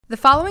The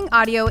following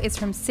audio is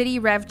from City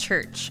Rev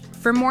Church.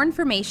 For more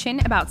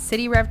information about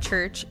City Rev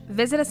Church,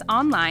 visit us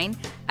online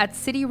at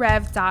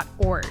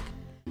cityrev.org.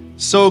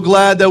 So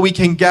glad that we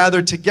can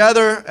gather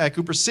together at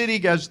Cooper City,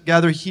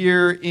 gather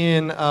here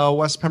in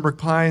West Pembroke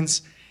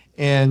Pines,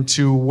 and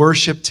to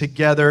worship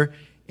together.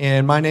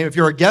 And if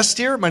you're a guest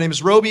here, my name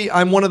is Roby.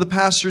 I'm one of the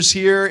pastors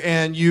here,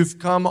 and you've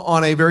come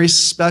on a very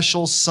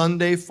special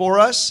Sunday for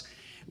us.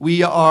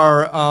 We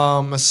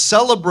are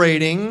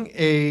celebrating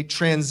a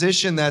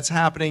transition that's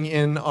happening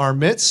in our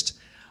midst.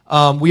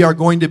 We are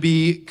going to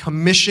be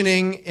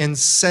commissioning and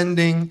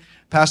sending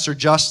Pastor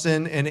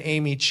Justin and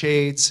Amy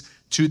Chades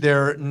to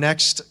their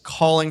next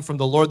calling from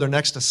the Lord, their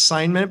next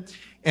assignment.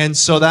 And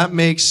so that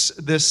makes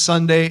this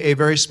Sunday a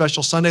very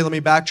special Sunday. Let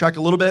me backtrack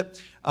a little bit.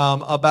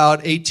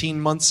 About 18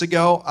 months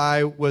ago,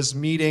 I was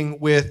meeting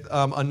with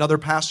another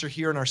pastor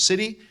here in our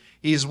city.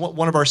 He's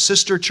one of our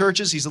sister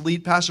churches. He's a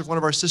lead pastor of one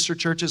of our sister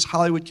churches,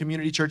 Hollywood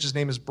Community Church. His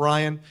name is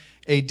Brian,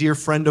 a dear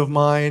friend of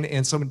mine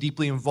and someone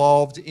deeply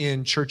involved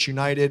in Church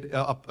United,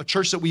 a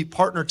church that we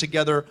partner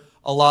together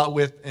a lot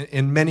with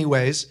in many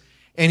ways.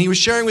 And he was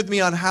sharing with me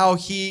on how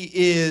he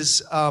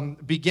is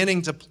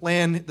beginning to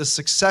plan the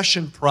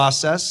succession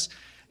process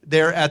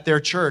there at their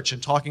church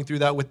and talking through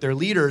that with their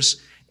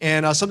leaders.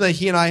 And something that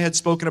he and I had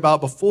spoken about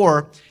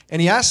before.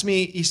 And he asked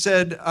me, he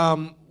said,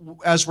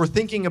 as we're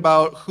thinking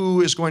about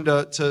who is going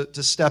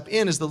to step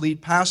in as the lead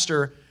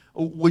pastor,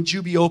 would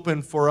you be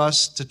open for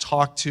us to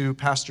talk to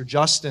Pastor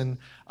Justin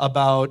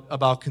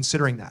about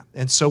considering that?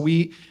 And so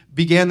we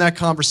began that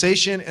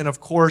conversation, and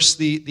of course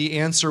the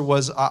answer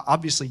was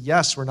obviously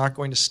yes. We're not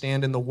going to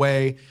stand in the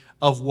way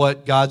of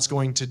what God's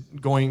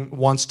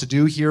wants to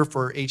do here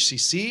for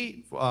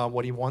HCC,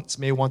 what he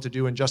may want to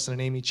do in Justin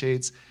and Amy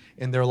Chades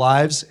in their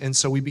lives. And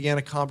so we began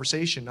a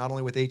conversation not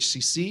only with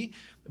HCC,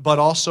 but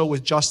also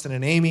with Justin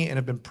and Amy, and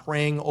have been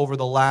praying over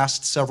the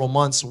last several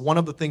months. One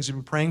of the things we've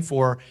been praying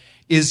for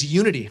is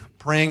unity,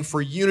 praying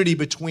for unity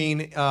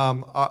between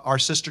our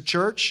sister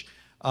church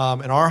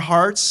and our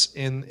hearts,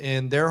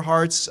 in their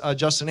hearts,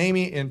 Justin and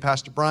Amy, and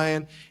Pastor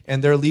Brian,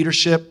 and their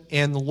leadership.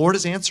 And the Lord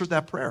has answered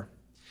that prayer.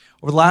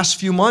 Over the last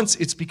few months,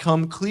 it's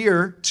become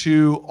clear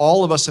to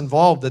all of us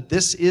involved that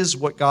this is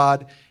what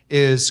God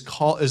is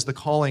the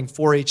calling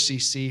for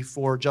HCC,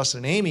 for Justin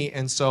and Amy,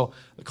 and so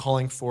the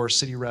calling for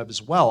City Rev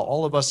as well.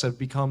 All of us have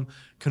become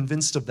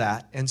convinced of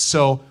that. And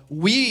so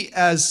we,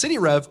 as City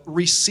Rev,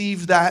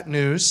 receive that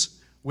news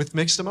with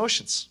mixed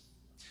emotions.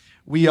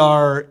 We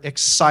are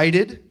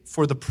excited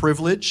for the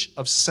privilege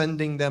of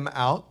sending them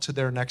out to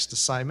their next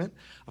assignment.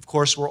 Of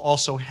course, we're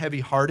also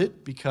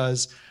heavy-hearted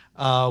because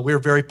we're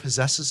very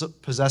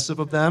possessive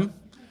of them.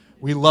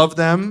 We love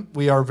them.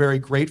 We are very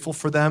grateful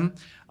for them.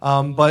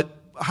 But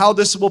how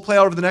this will play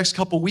out over the next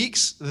couple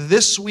weeks.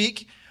 This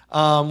week,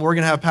 we're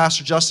going to have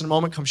Pastor Justin in a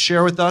moment come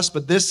share with us,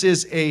 but this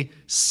is a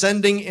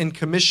sending and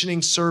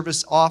commissioning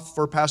service off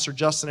for Pastor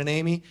Justin and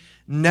Amy.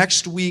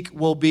 Next week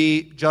will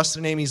be Justin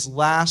and Amy's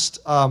last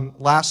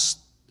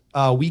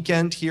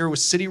weekend here with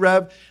City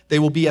Rev. They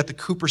will be at the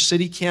Cooper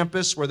City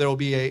campus, where there will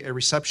be a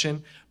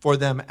reception for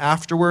them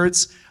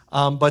afterwards.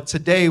 But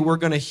today we're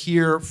going to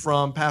hear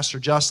from Pastor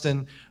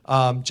Justin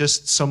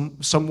just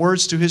some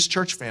words to his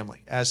church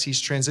family as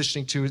he's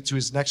transitioning to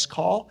his next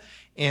call,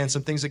 and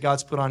some things that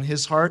God's put on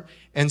his heart.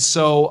 And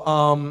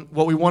so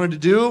what we wanted to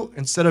do,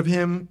 instead of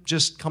him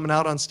just coming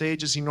out on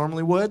stage as he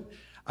normally would,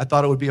 I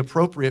thought it would be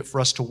appropriate for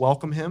us to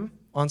welcome him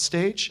on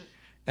stage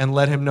and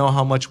let him know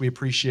how much we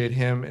appreciate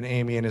him and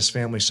Amy and his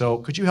family. So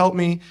could you help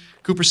me?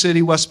 Cooper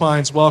City, West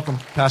Pines, welcome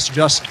Pastor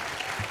Justin.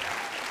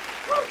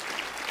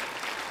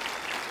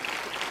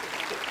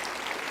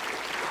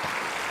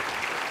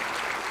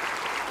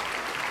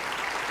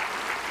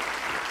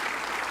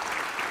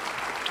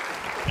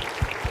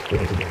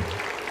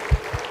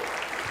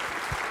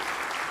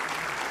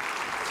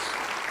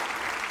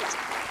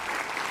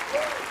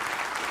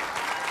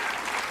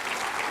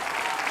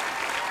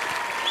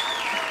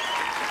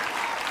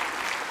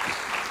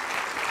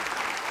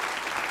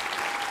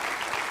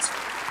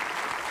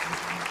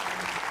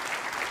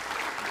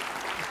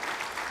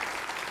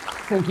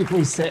 Thank you.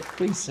 Please sit.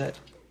 Please sit.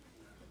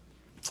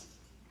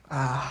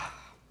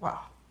 Wow.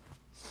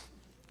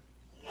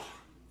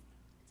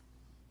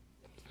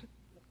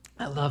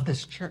 I love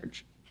this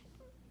church.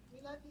 We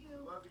love you.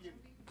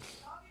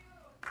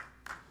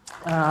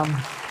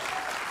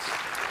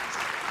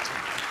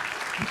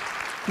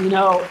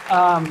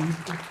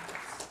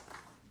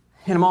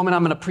 In a moment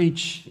I'm going to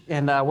preach,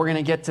 and we're going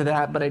to get to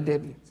that, but I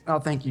did. Oh,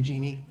 thank you,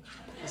 Jeannie.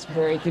 It's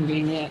very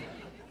convenient.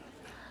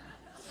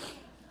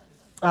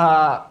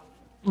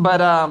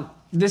 But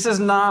this is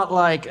not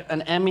like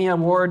an Emmy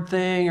Award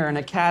thing or an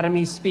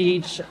Academy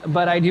speech,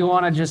 but I do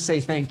want to just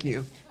say thank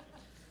you.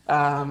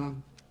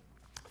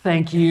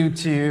 Thank you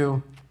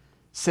to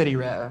City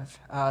Rev,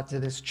 to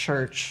this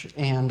church.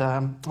 And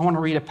I want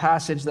to read a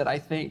passage that I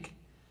think,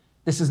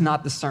 this is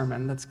not the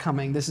sermon that's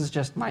coming. This is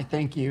just my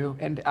thank you.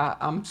 And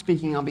I'm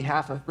speaking on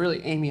behalf of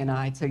really Amy and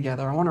I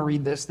together. I want to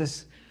read this.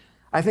 This,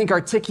 I think,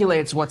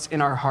 articulates what's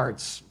in our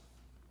hearts.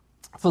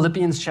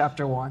 Philippians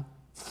chapter 1.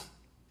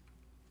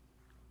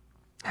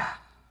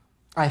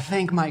 I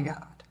thank my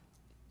God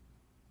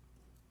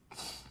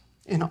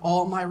in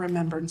all my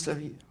remembrance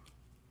of you,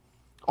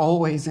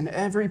 always in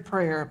every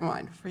prayer of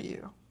mine for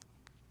you,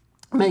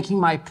 making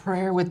my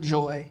prayer with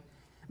joy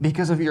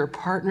because of your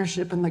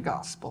partnership in the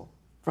gospel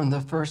from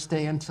the first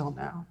day until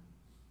now.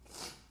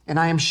 And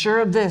I am sure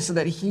of this,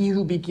 that he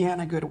who began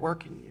a good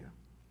work in you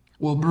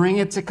will bring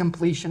it to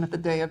completion at the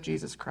day of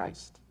Jesus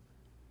Christ.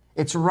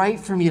 It's right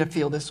for me to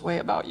feel this way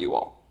about you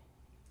all,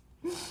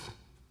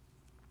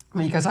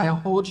 because I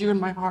hold you in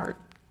my heart.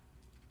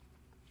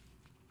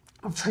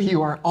 For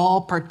you are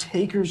all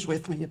partakers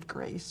with me of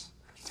grace,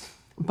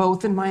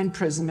 both in my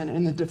imprisonment and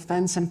in the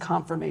defense and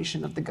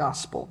confirmation of the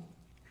gospel.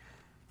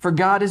 For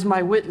God is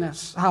my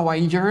witness, how I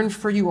yearn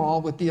for you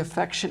all with the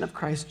affection of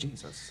Christ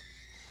Jesus.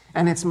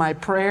 And it's my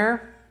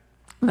prayer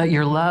that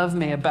your love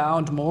may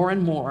abound more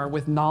and more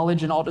with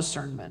knowledge and all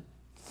discernment,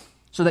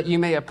 so that you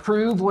may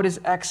approve what is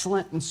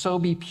excellent and so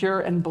be pure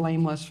and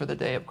blameless for the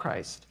day of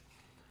Christ,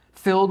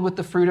 filled with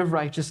the fruit of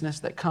righteousness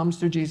that comes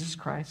through Jesus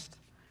Christ,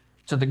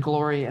 to the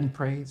glory and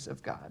praise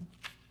of God.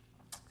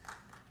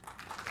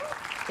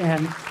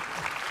 And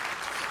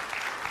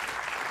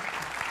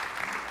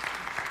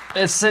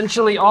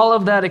essentially all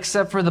of that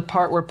except for the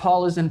part where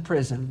Paul is in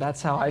prison.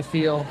 That's how I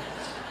feel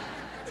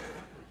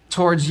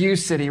towards you,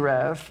 City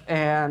Rev,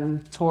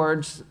 and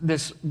towards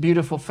this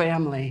beautiful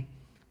family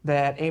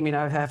that Amy and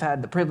I have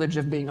had the privilege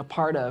of being a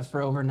part of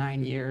for over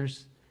 9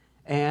 years.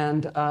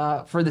 And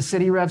for the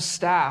City Rev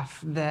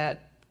staff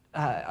that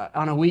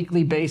on a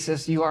weekly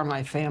basis, you are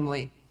my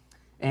family.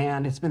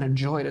 And it's been a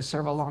joy to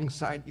serve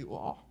alongside you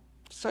all.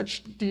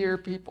 Such dear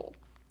people.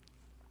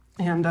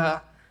 And,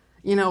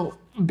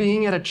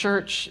 being at a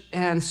church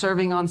and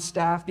serving on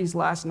staff these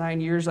last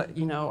 9 years,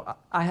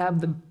 I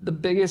have the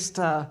biggest,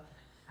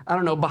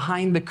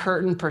 behind the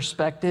curtain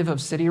perspective of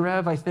City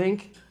Rev, I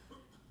think.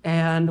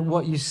 And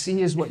what you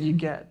see is what you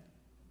get.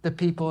 The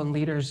people and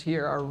leaders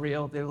here are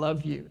real. They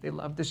love you. They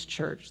love this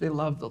church. They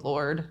love the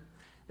Lord.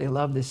 They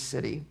love this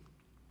city.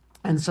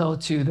 And so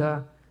to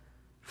the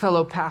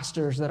fellow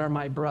pastors that are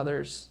my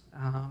brothers,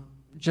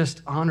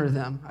 just honor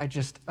them. I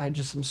just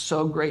am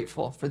so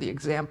grateful for the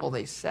example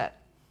they set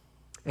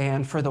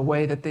and for the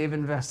way that they've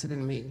invested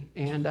in me.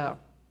 And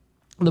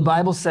the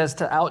Bible says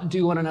to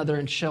outdo one another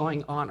in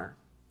showing honor.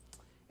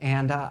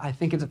 And I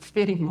think it's a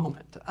fitting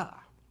moment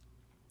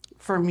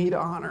for me to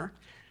honor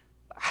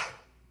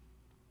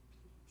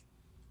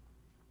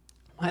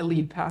my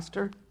lead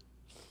pastor,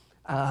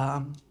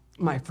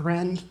 my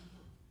friend.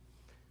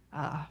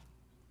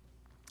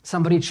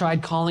 Somebody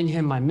tried calling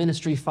him my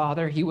ministry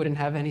father. He wouldn't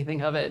have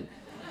anything of it.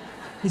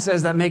 He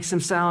says that makes him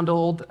sound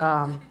old.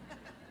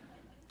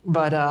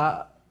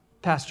 But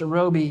Pastor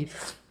Roby,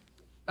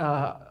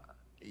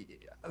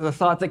 the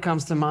thought that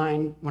comes to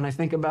mind when I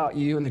think about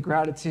you and the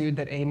gratitude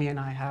that Amy and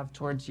I have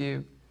towards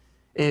you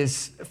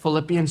is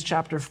Philippians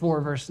chapter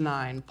 4, verse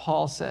 9.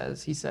 Paul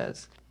says,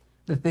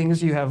 the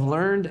things you have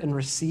learned and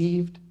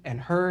received and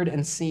heard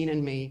and seen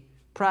in me,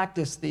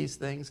 practice these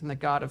things, and the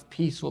God of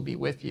peace will be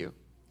with you.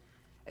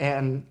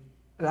 And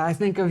I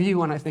think of you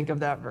when I think of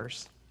that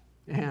verse.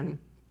 And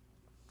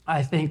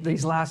I think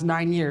these last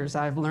 9 years,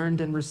 I've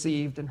learned and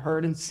received and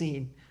heard and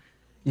seen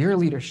your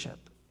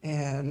leadership.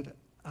 And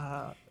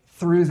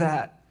through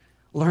that,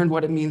 learned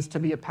what it means to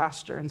be a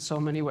pastor in so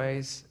many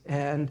ways.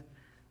 And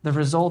the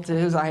result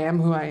is I am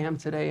who I am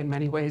today in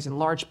many ways, in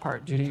large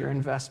part due to your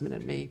investment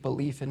in me,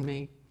 belief in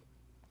me.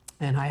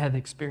 And I have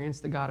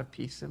experienced the God of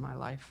peace in my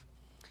life.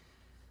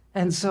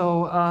 And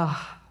so,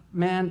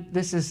 man,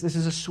 this is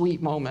a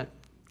sweet moment.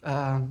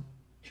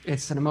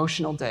 It's an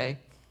emotional day,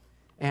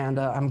 and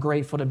I'm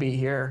grateful to be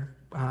here.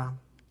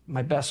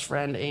 My best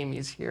friend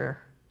Amy's here,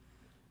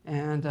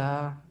 and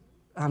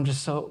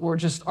we're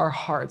just our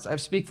hearts. I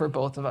speak for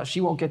both of us.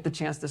 She won't get the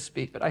chance to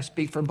speak, but I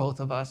speak for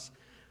both of us.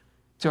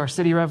 To our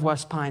City Rev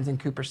West Pines and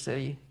Cooper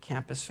City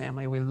campus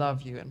family, we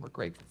love you and we're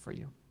grateful for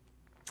you.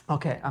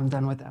 Okay, I'm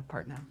done with that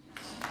part now.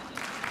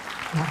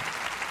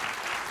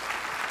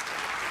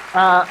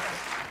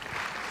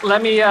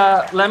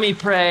 Let me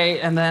pray,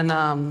 and then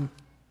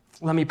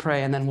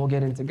we'll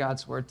get into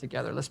God's word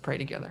together. Let's pray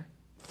together.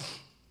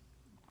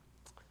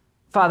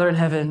 Father in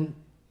heaven,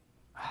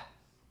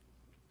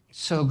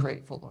 so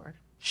grateful, Lord.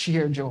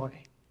 Sheer joy.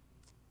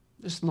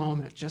 This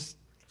moment,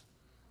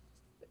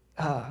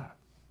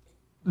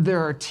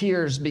 there are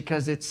tears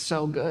because it's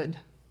so good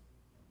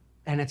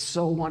and it's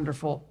so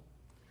wonderful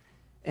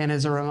and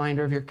is a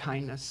reminder of your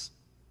kindness.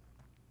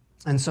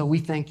 And so we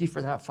thank you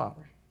for that,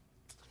 Father.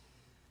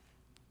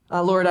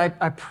 Lord,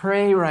 I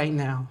pray right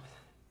now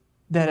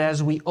that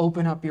as we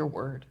open up your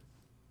word,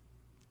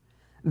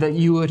 that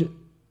you would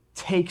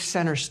take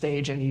center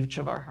stage in each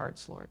of our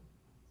hearts, Lord.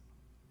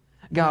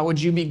 God,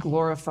 would you be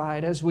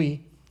glorified as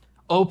we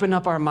open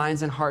up our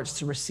minds and hearts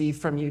to receive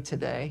from you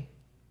today?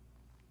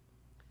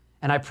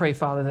 And I pray,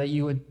 Father, that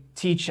you would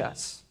teach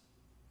us,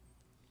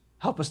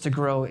 help us to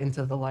grow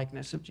into the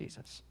likeness of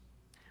Jesus.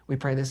 We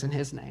pray this in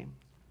his name.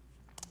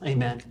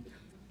 Amen.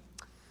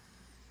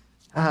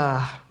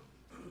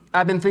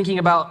 I've been thinking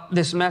about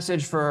this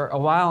message for a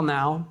while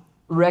now,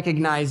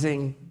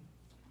 recognizing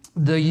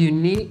the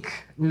unique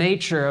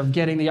nature of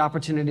getting the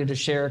opportunity to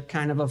share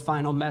kind of a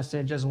final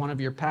message as one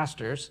of your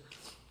pastors,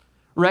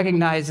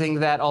 recognizing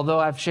that although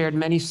I've shared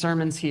many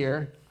sermons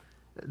here,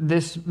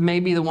 this may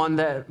be the one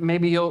that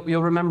maybe you'll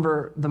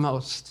remember the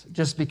most,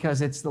 just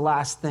because it's the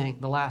last thing,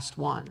 the last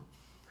one,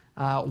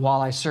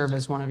 while I serve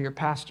as one of your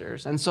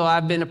pastors. And so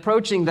I've been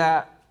approaching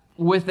that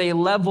with a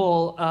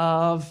level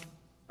of,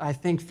 I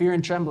think, fear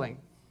and trembling,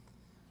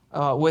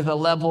 with a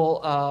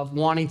level of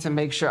wanting to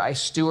make sure I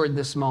steward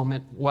this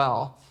moment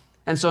well.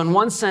 And so in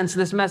one sense,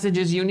 this message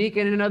is unique,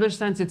 and in another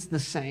sense, it's the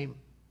same.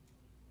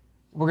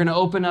 We're going to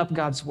open up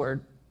God's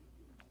word.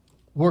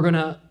 We're going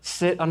to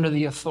sit under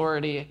the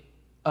authority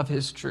of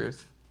his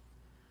truth.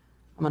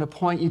 I'm going to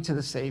point you to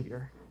the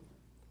Savior.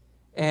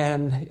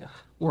 And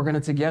we're going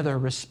to together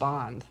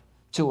respond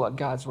to what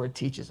God's word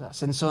teaches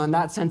us. And so in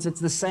that sense,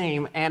 it's the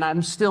same. And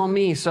I'm still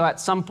me. So at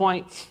some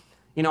point,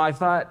 I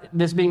thought,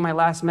 this being my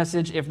last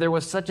message, if there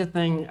was such a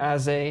thing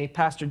as a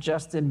Pastor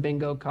Justin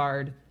bingo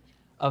card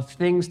of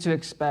things to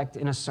expect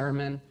in a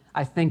sermon,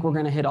 I think we're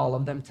going to hit all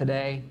of them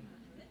today.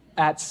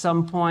 At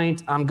some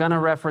point, I'm going to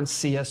reference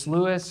C.S.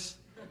 Lewis.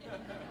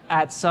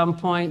 At some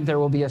point, there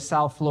will be a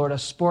South Florida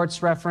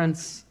sports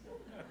reference.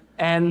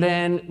 And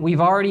then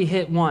we've already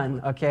hit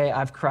one, okay?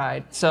 I've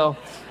cried. So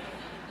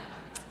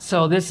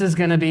this is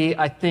going to be,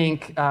 I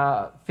think,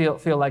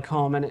 feel like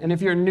home. And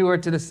if you're newer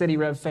to the City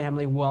Rev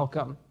family,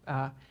 welcome.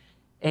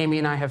 Amy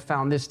and I have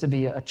found this to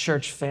be a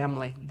church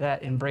family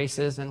that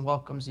embraces and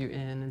welcomes you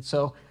in. And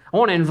so I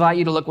want to invite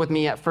you to look with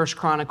me at 1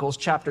 Chronicles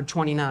chapter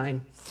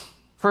 29.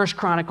 1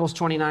 Chronicles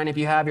 29, if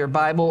you have your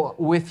Bible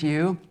with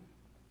you.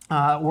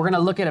 We're going to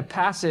look at a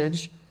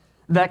passage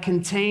that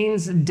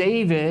contains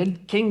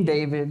King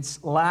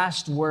David's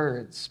last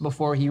words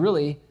before he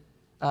really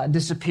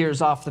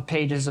disappears off the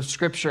pages of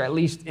Scripture, at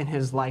least in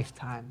his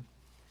lifetime.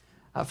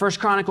 1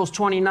 Chronicles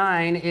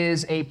 29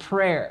 is a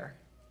prayer.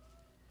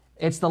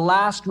 It's the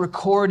last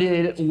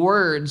recorded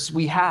words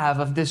we have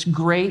of this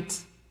great,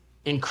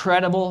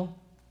 incredible,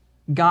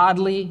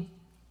 godly,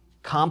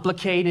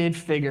 complicated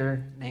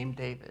figure named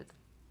David.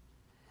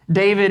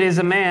 David is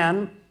a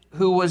man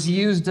who was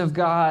used of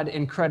God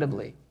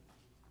incredibly.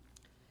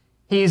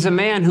 He's a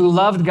man who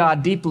loved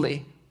God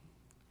deeply.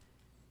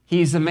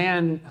 He's a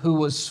man who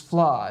was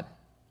flawed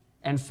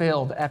and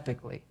failed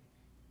epically.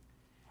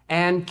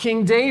 And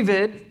King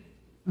David,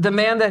 the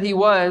man that he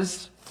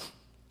was,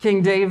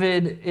 King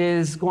David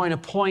is going to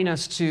point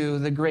us to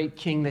the great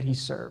king that he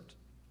served.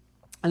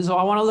 And so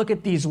I want to look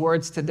at these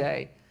words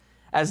today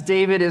as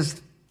David is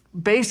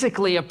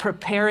basically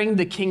preparing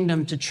the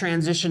kingdom to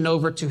transition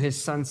over to his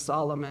son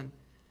Solomon.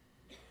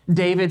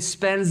 David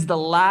spends the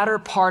latter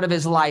part of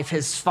his life,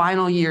 his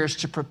final years,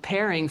 to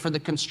preparing for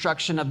the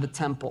construction of the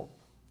temple.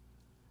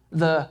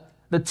 The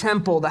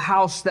temple, the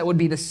house that would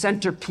be the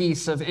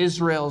centerpiece of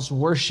Israel's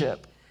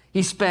worship.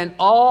 He spent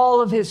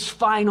all of his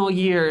final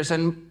years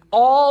and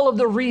all of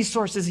the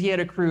resources he had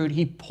accrued,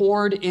 he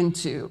poured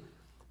into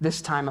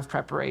this time of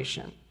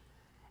preparation.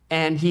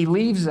 And he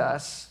leaves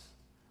us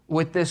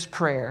with this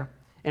prayer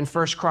in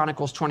 1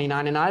 Chronicles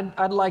 29. And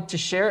I'd like to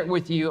share it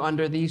with you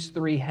under these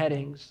three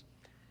headings.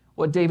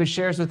 What David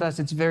shares with us,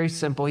 it's very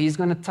simple. He's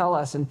going to tell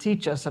us and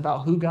teach us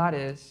about who God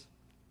is.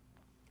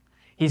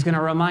 He's going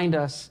to remind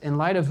us, in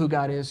light of who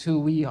God is, who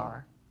we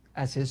are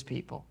as his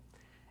people.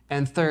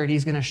 And third,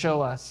 he's going to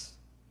show us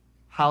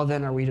how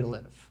then are we to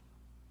live.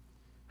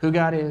 Who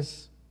God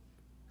is,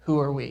 who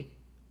are we,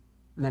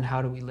 and then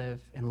how do we live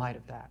in light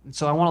of that? And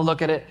so I want to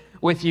look at it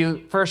with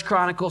you. 1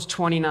 Chronicles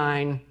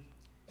 29,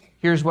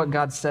 here's what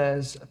God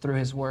says through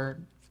his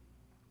word.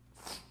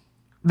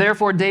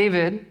 Therefore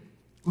David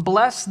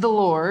blessed the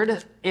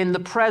Lord in the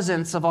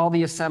presence of all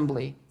the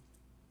assembly.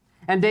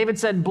 And David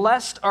said,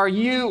 "Blessed are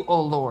you, O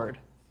Lord,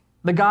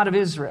 the God of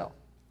Israel,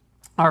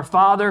 our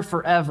Father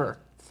forever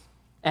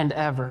and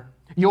ever.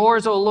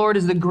 Yours, O Lord,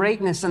 is the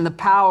greatness and the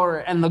power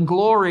and the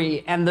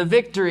glory and the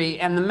victory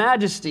and the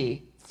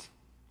majesty.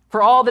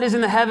 For all that is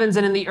in the heavens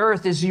and in the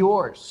earth is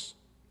yours.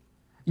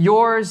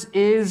 Yours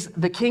is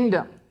the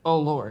kingdom, O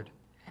Lord,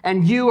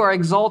 and you are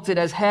exalted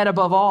as head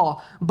above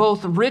all.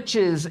 Both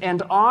riches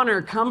and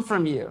honor come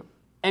from you,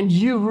 and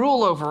you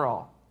rule over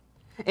all.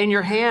 In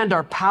your hand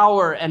are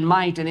power and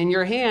might, and in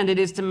your hand it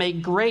is to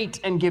make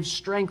great and give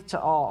strength to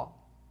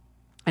all.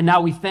 And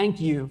now we thank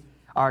you,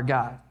 our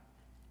God,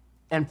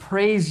 and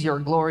praise your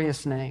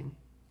glorious name.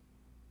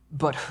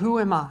 But who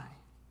am I,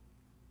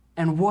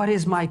 and what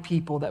is my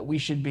people that we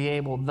should be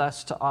able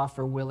thus to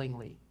offer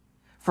willingly?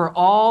 For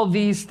all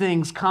these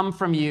things come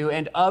from you,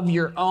 and of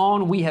your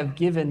own we have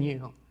given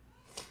you.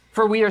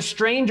 For we are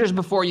strangers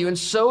before you and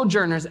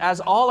sojourners, as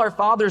all our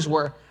fathers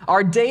were.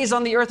 Our days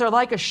on the earth are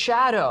like a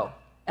shadow,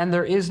 and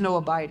there is no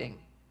abiding.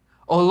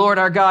 O Lord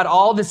our God,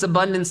 all this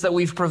abundance that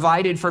we've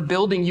provided for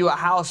building you a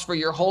house for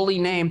your holy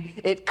name,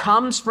 it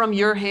comes from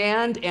your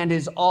hand and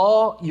is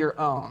all your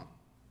own.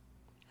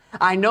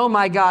 I know,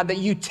 my God, that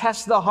you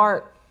test the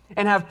heart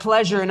and have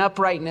pleasure in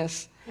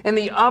uprightness. In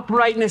the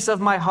uprightness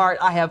of my heart,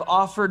 I have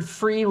offered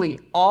freely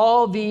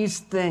all these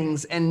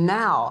things, and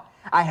now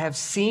I have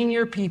seen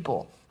your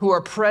people who are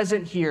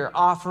present here,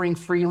 offering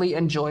freely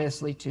and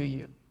joyously to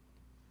you.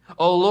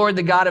 O Lord,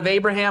 the God of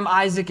Abraham,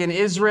 Isaac, and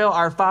Israel,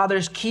 our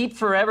fathers, keep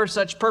forever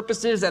such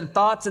purposes and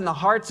thoughts in the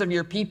hearts of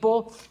your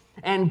people,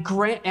 and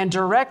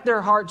direct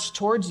their hearts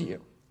towards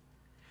you.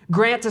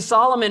 Grant to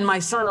Solomon, my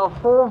son, a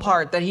whole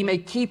heart, that he may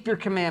keep your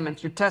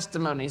commandments, your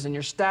testimonies, and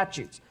your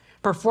statutes,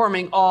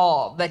 performing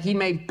all, that he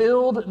may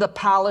build the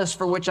palace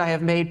for which I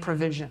have made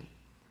provision.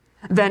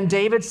 Then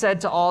David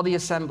said to all the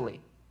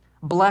assembly,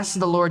 bless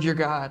the Lord your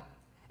God.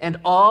 And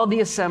all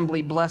the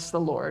assembly blessed the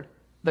Lord,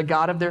 the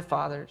God of their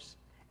fathers,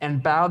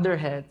 and bowed their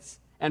heads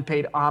and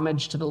paid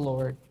homage to the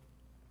Lord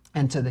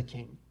and to the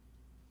king.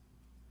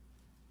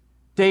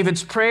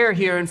 David's prayer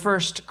here in 1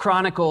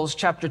 Chronicles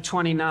chapter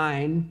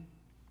 29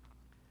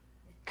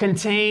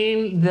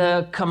 contain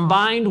the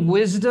combined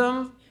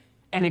wisdom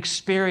and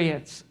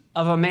experience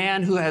of a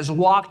man who has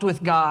walked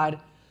with God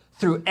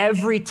through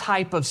every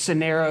type of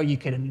scenario you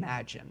can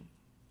imagine.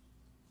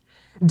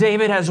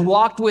 David has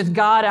walked with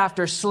God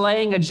after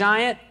slaying a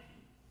giant,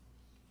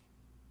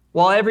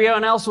 while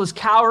everyone else was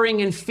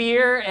cowering in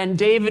fear, and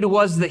David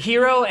was the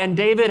hero, and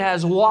David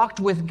has walked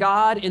with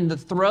God in the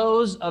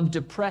throes of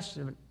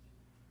depression,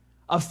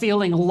 of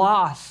feeling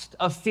lost,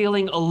 of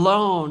feeling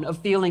alone, of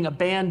feeling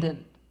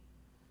abandoned.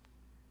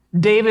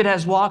 David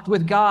has walked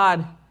with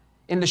God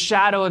in the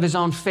shadow of his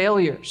own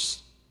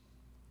failures,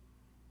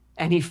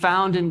 and he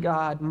found in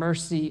God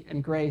mercy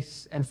and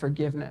grace and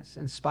forgiveness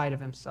in spite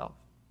of himself.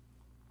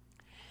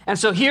 And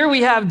so here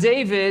we have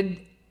David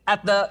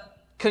at the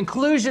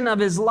conclusion of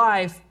his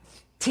life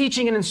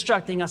teaching and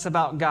instructing us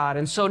about God.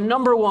 And so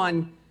number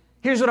one,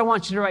 here's what I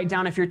want you to write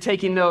down if you're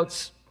taking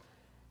notes.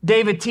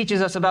 David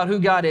teaches us about who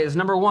God is.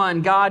 Number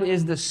one, God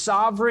is the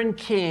sovereign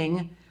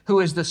king who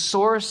is the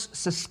source,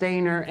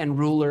 sustainer, and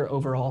ruler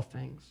over all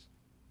things.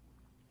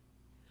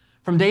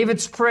 From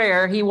David's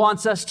prayer, he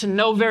wants us to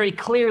know very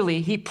clearly,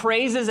 he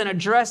praises and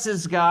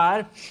addresses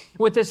God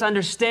with this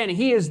understanding.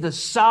 He is the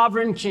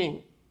sovereign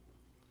king.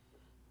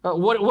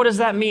 What does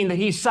that mean, that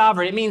he's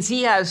sovereign? It means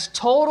he has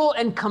total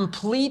and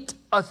complete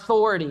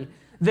authority.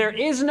 There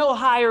is no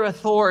higher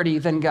authority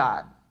than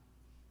God.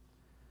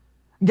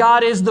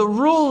 God is the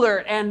ruler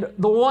and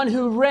the one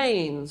who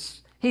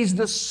reigns. He's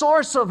the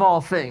source of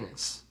all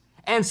things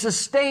and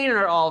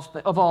sustainer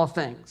of all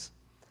things.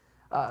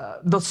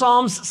 The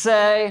Psalms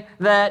say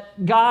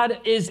that God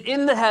is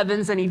in the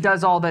heavens and he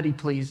does all that he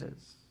pleases.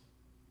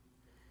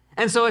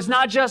 And so it's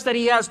not just that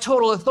he has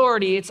total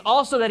authority, it's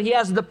also that he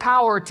has the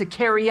power to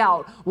carry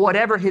out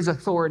whatever his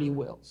authority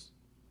wills.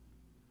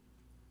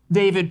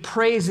 David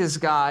praises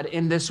God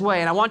in this way.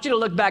 And I want you to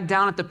look back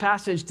down at the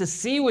passage to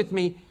see with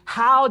me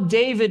how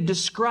David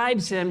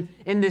describes him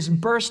in this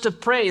burst of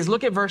praise.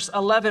 Look at verse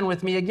 11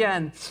 with me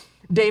again.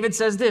 David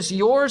says this,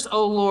 yours,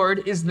 O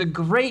Lord, is the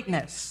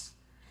greatness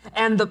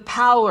and the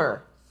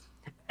power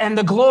and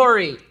the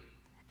glory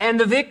and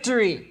the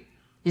victory.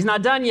 He's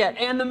not done yet.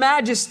 And the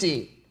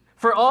majesty.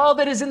 For all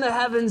that is in the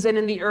heavens and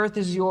in the earth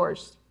is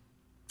yours.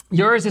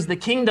 Yours is the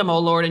kingdom, O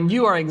Lord, and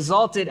you are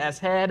exalted as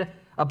head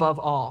above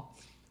all.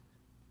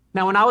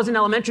 Now, when I was in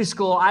elementary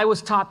school, I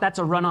was taught that's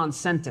a run-on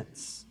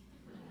sentence.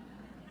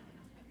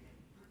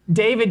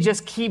 David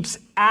just keeps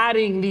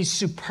adding these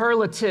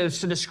superlatives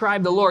to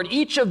describe the Lord.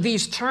 Each of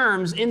these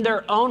terms in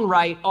their own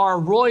right are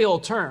royal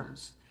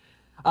terms.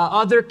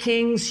 Other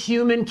kings,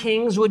 human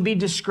kings, would be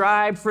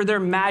described for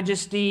their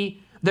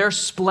majesty, their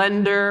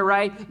splendor,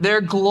 right? Their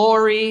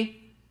glory.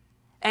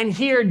 And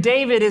here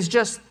David is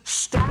just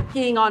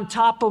stacking on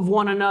top of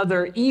one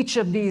another each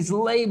of these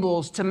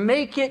labels to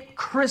make it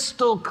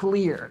crystal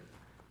clear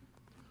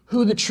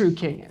who the true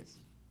king is.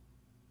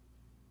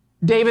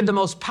 David, the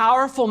most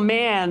powerful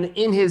man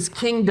in his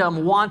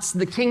kingdom, wants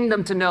the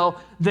kingdom to know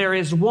there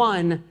is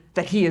one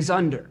that he is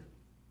under.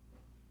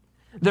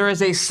 There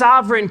is a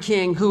sovereign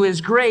king who is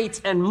great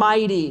and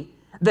mighty,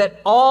 that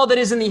all that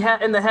is in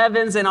the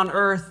heavens and on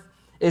earth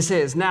is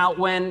his. Now,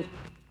 when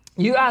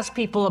you ask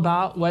people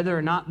about whether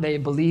or not they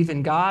believe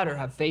in God or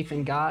have faith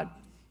in God,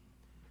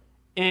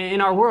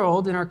 in our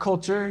world, in our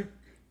culture,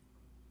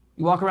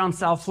 you walk around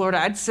South Florida,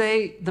 I'd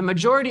say the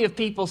majority of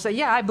people say,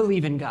 yeah, I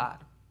believe in God.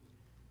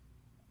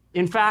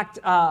 In fact,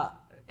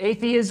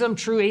 atheism,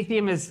 true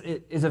atheism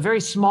is a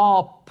very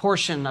small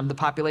portion of the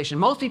population.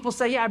 Most people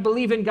say, yeah, I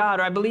believe in God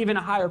or I believe in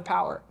a higher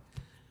power.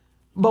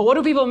 But what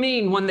do people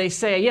mean when they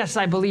say, yes,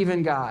 I believe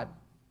in God?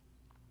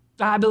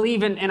 I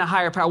believe in a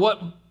higher power.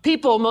 What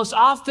people most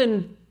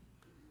often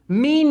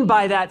mean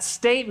by that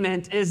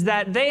statement is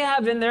that they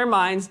have in their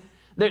minds,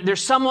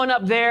 there's someone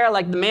up there,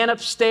 like the man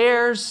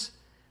upstairs,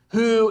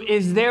 who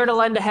is there to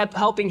lend a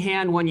helping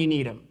hand when you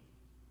need him.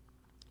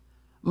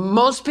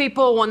 Most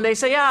people, when they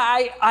say,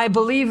 yeah, I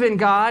believe in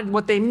God,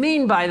 what they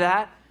mean by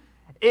that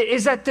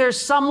is that there's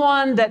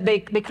someone that they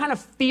kind of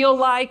feel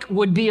like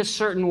would be a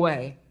certain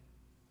way.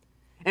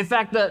 In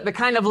fact, the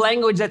kind of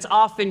language that's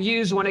often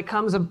used when it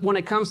comes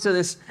to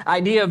this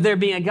idea of there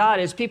being a God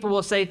is people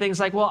will say things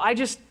like, well,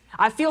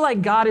 I feel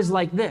like God is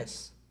like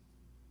this.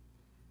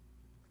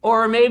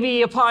 Or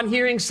maybe upon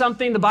hearing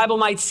something the Bible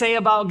might say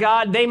about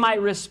God, they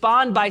might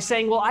respond by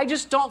saying, well, I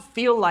just don't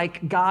feel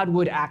like God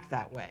would act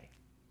that way.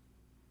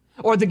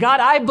 Or the God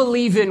I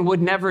believe in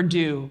would never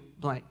do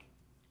blank.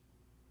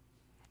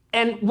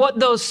 And what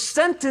those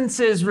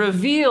sentences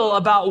reveal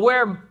about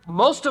where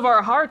most of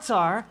our hearts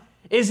are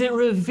is it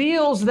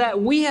reveals that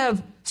we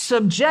have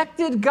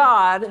subjected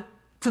God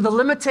to the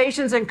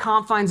limitations and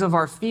confines of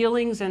our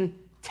feelings and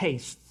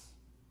tastes.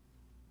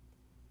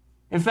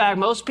 In fact,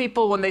 most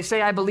people, when they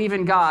say I believe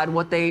in God,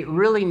 what they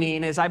really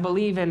mean is I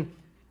believe in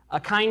a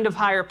kind of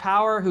higher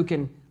power who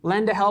can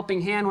lend a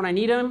helping hand when I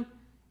need him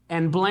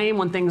and blame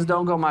when things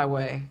don't go my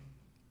way.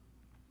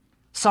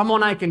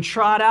 Someone I can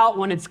trot out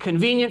when it's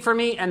convenient for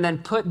me and then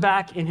put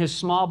back in his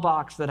small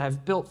box that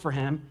I've built for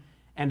him,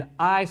 and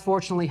I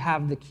fortunately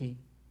have the key.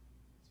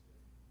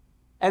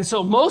 And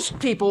so most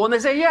people, when they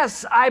say,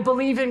 yes, I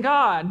believe in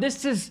God,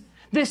 this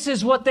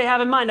is what they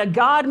have in mind, a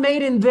God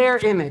made in their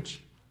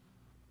image.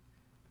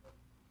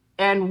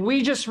 And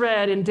we just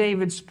read in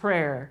David's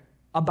prayer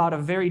about a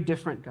very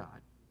different God.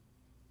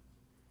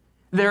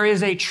 There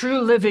is a true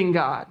living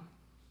God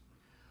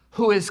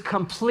who is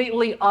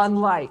completely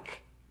unlike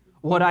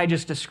what I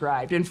just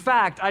described. In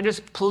fact, I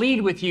just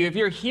plead with you, if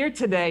you're here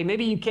today,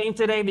 maybe you came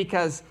today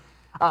because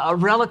a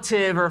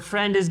relative or a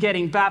friend is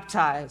getting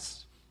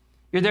baptized.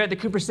 You're there at the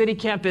Cooper City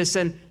campus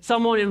and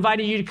someone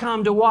invited you to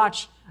come to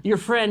watch your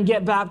friend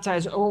get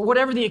baptized, or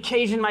whatever the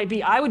occasion might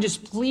be. I would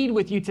just plead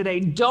with you today,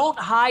 don't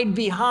hide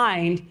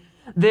behind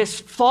this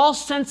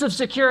false sense of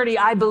security.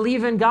 I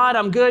believe in God,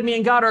 I'm good, me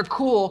and God are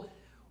cool,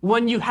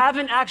 when you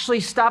haven't actually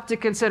stopped to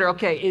consider,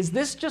 okay, is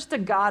this just a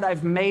God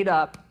I've made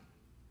up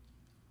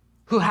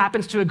who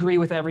happens to agree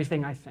with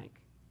everything I think?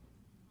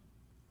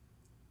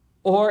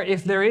 Or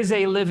if there is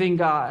a living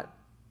God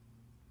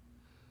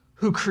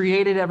who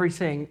created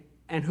everything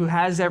and who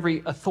has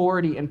every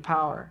authority and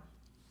power,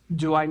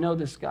 do I know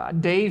this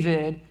God?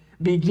 David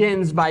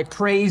begins by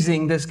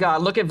praising this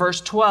God. Look at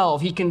verse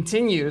 12. He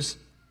continues.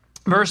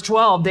 Verse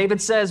 12,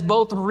 David says,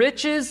 both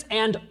riches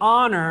and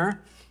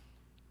honor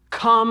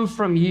come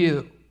from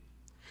you,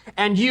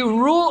 and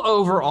you rule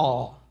over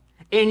all.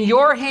 In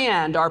your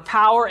hand are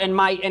power and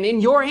might, and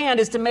in your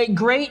hand is to make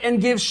great and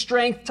give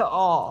strength to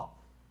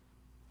all.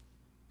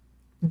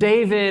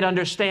 David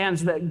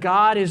understands that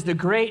God is the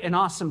great and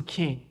awesome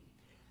King,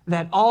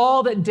 that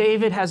all that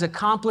David has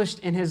accomplished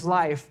in his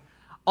life,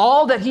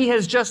 all that he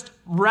has just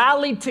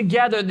rallied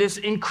together, this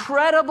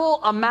incredible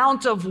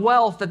amount of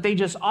wealth that they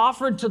just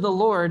offered to the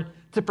Lord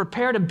to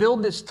prepare to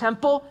build this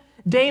temple,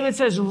 David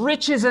says,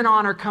 riches and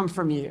honor come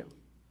from you.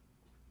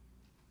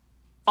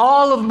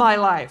 All of my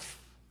life,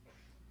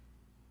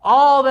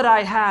 all that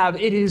I have,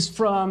 it is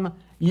from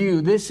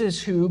you. This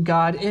is who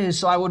God is.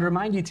 So I would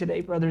remind you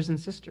today, brothers and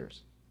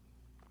sisters,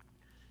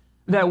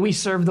 that we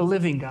serve the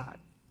living God.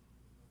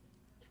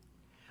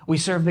 We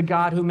serve the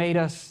God who made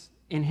us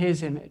in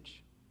his image.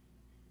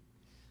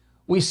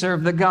 We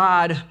serve the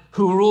God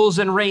who rules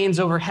and reigns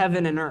over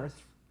heaven and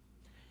earth.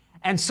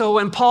 And so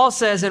when Paul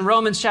says in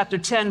Romans chapter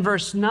 10,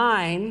 verse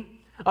 9,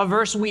 a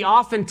verse we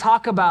often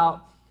talk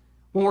about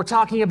when we're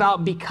talking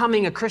about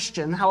becoming a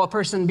Christian, how a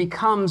person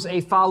becomes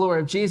a follower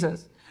of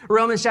Jesus.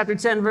 Romans chapter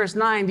 10, verse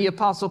 9, the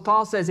Apostle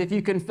Paul says, if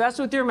you confess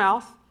with your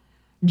mouth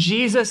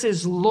Jesus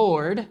is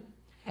Lord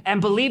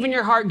and believe in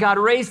your heart God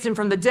raised him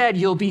from the dead,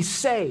 you'll be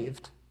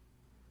saved,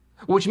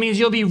 which means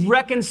you'll be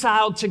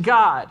reconciled to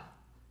God.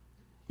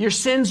 Your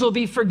sins will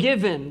be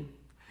forgiven.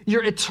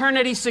 Your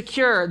eternity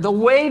secure. The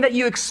way that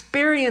you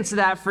experience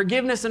that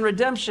forgiveness and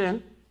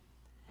redemption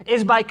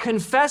is by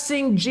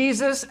confessing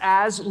Jesus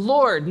as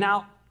Lord.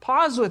 Now,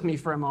 pause with me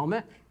for a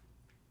moment.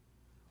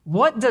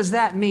 What does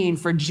that mean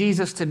for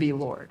Jesus to be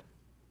Lord?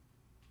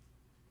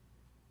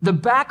 The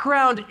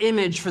background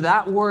image for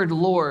that word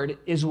Lord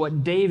is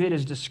what David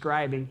is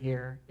describing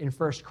here in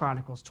 1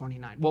 Chronicles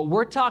 29. What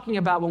we're talking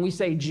about when we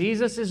say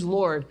Jesus is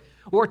Lord,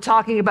 we're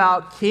talking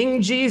about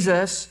King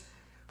Jesus,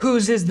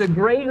 whose is the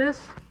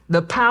greatness,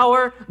 the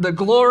power, the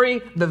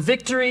glory, the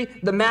victory,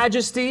 the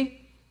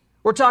majesty.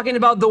 We're talking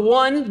about the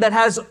one that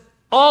has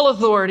all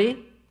authority.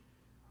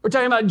 We're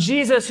talking about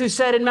Jesus, who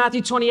said in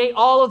Matthew 28,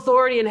 all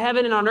authority in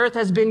heaven and on earth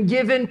has been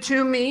given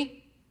to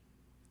me.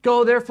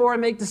 Go therefore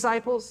and make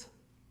disciples.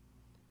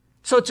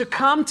 So to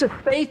come to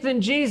faith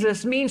in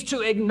Jesus means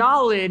to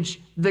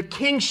acknowledge the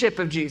kingship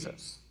of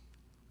Jesus.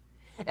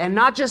 And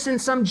not just in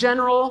some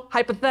general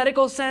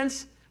hypothetical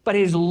sense, but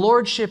his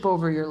lordship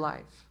over your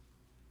life.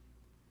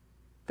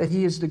 That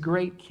he is the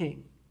great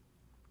king.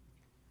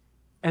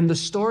 And the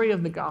story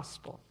of the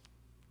gospel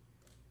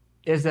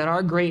is that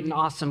our great and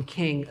awesome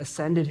king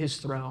ascended his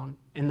throne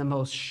in the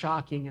most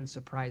shocking and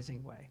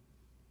surprising way.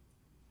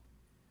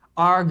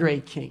 Our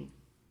great king,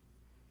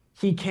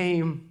 he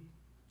came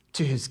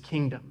to his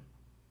kingdom.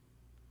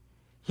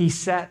 He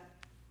sat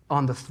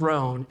on the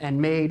throne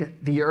and made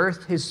the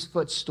earth his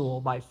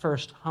footstool by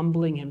first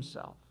humbling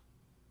himself,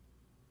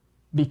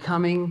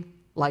 becoming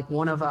like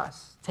one of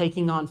us,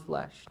 taking on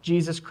flesh.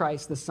 Jesus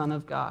Christ, the Son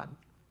of God,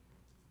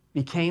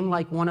 became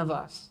like one of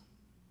us.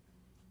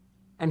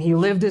 And he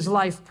lived his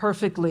life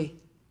perfectly.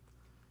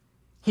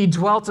 He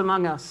dwelt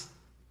among us,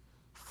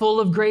 full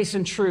of grace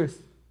and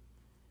truth.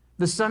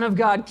 The Son of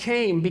God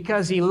came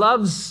because he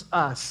loves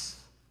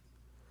us.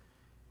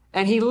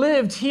 And he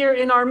lived here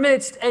in our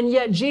midst, and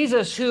yet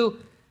Jesus, who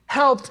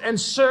helped and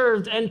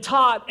served and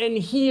taught and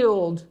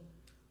healed,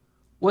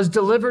 was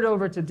delivered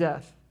over to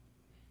death.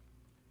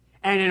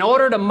 And in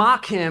order to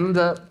mock him,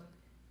 the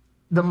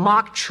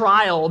mock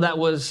trial that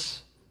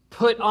was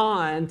put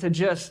on to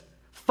just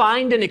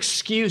find an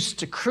excuse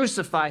to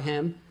crucify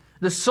him,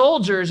 the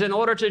soldiers, in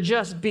order to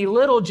just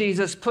belittle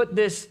Jesus, put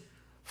this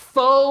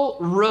faux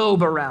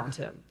robe around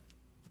him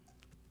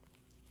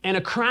and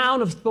a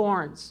crown of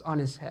thorns on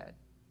his head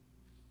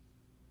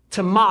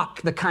to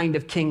mock the kind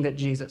of king that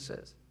Jesus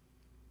is,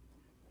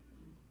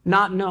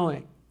 not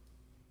knowing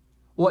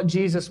what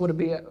Jesus would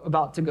be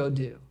about to go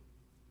do.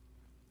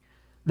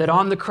 That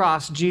on the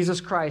cross, Jesus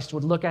Christ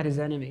would look at his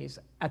enemies,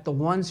 at the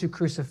ones who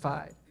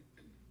crucified,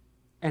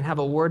 and have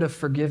a word of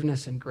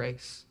forgiveness and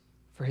grace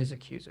for his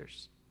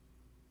accusers.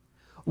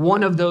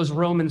 One of those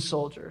Roman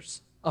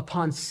soldiers,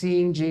 upon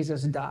seeing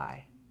Jesus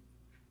die,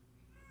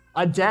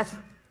 a death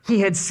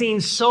he had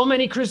seen so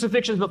many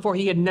crucifixions before,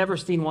 he had never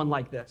seen one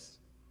like this.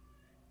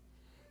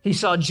 He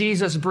saw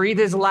Jesus breathe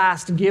his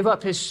last, give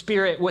up his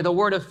spirit with a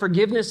word of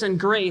forgiveness and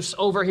grace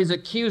over his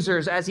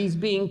accusers as he's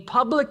being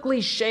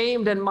publicly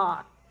shamed and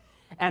mocked.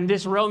 And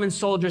this Roman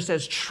soldier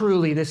says,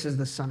 truly, this is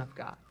the Son of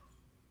God.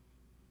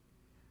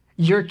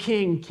 Your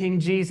King, King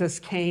Jesus,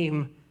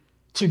 came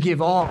to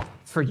give all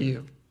for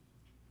you.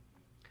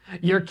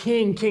 Your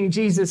King, King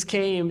Jesus,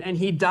 came and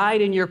he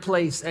died in your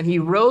place and he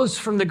rose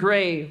from the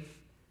grave.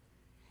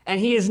 And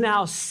he is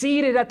now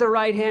seated at the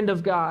right hand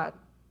of God,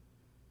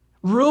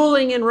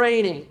 ruling and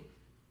reigning.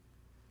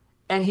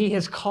 And he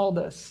has called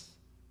us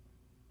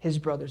his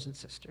brothers and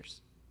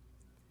sisters.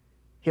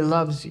 He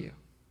loves you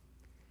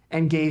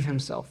and gave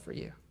himself for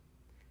you.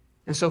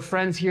 And so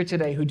friends here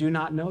today who do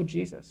not know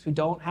Jesus, who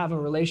don't have a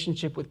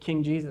relationship with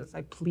King Jesus,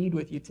 I plead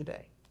with you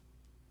today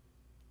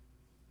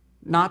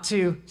not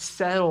to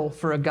settle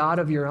for a God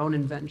of your own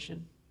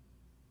invention,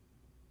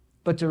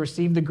 but to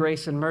receive the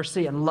grace and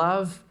mercy and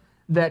love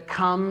that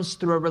comes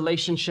through a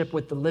relationship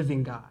with the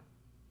living God,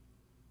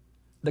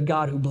 the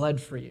God who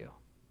bled for you,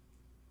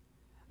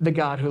 the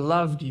God who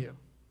loved you,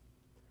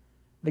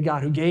 the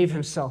God who gave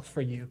himself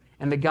for you,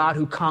 and the God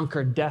who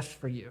conquered death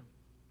for you.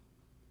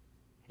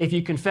 If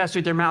you confess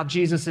with your mouth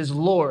Jesus is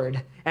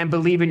Lord and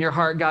believe in your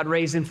heart God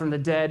raised him from the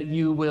dead,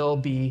 you will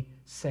be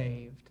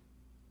saved.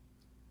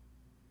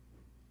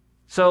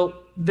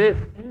 So the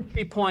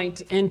entry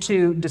point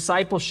into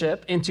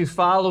discipleship, into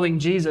following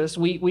Jesus,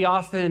 we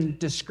often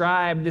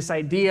describe this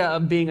idea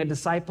of being a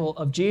disciple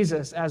of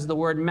Jesus as the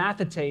word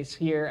mathetes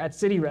here at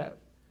City Rev.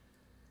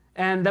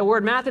 And the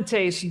word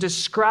mathetes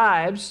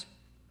describes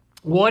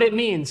what it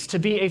means to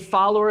be a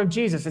follower of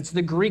Jesus. It's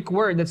the Greek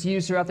word that's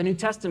used throughout the New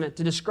Testament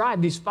to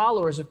describe these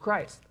followers of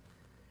Christ.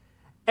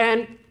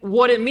 And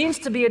what it means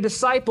to be a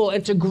disciple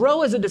and to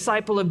grow as a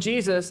disciple of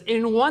Jesus,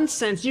 in one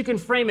sense, you can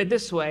frame it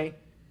this way.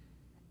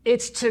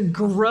 It's to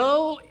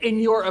grow in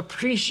your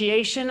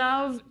appreciation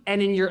of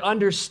and in your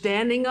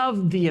understanding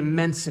of the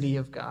immensity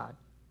of God.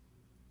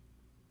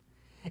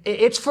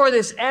 It's for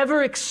this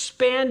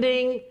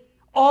ever-expanding,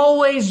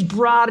 always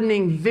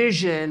broadening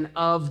vision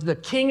of the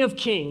King of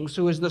Kings,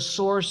 who is the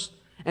source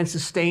and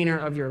sustainer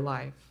of your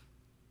life.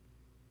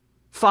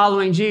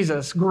 Following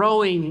Jesus,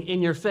 growing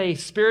in your faith,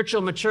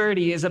 spiritual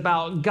maturity is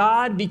about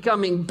God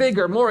becoming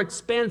bigger, more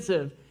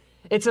expansive.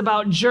 It's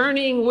about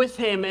journeying with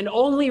him and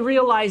only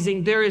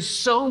realizing there is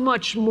so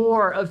much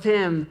more of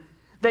him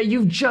that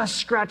you've just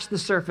scratched the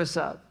surface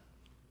of.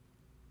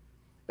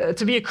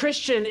 To be a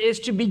Christian is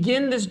to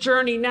begin this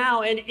journey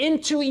now and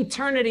into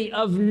eternity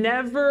of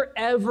never,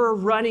 ever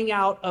running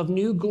out of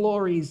new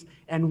glories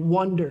and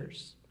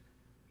wonders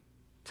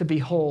to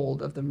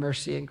behold of the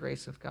mercy and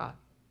grace of God.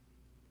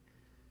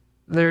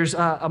 There's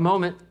a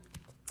moment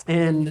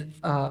in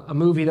a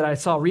movie that I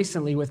saw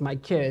recently with my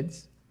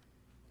kids.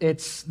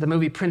 It's the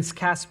movie Prince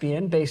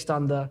Caspian, based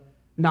on the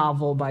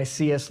novel by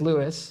C.S.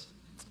 Lewis.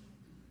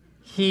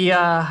 He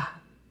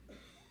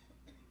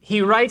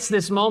writes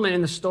this moment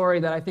in the story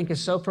that I think is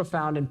so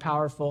profound and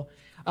powerful.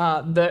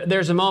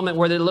 There's a moment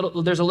where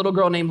there's a little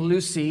girl named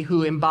Lucy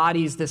who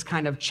embodies this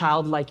kind of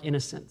childlike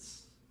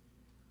innocence,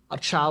 a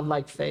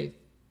childlike faith.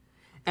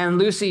 And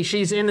Lucy,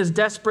 she's in this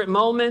desperate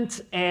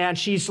moment, and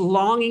she's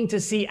longing to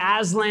see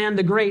Aslan,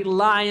 the great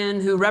lion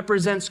who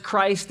represents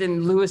Christ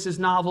in Lewis's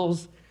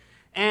novels.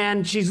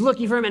 And she's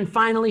looking for him, and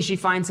finally she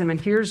finds him. And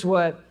here's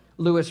what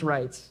Lewis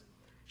writes.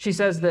 She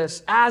says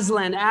this,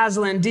 "Aslan,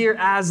 Aslan, dear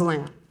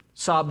Aslan,"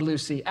 sobbed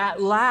Lucy. "At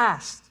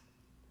last."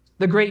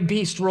 The great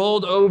beast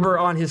rolled over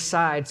on his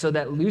side so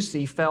that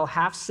Lucy fell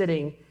half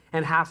sitting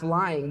and half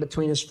lying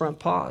between his front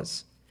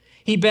paws.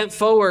 He bent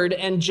forward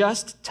and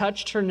just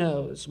touched her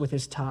nose with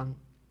his tongue.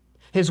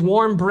 His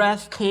warm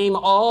breath came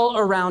all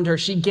around her.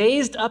 She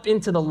gazed up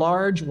into the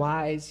large,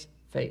 wise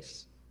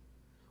face.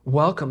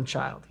 "Welcome,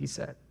 child," he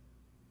said.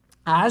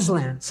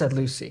 "Aslan," said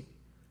Lucy,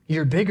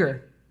 "you're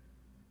bigger."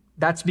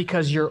 "That's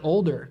because you're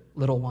older,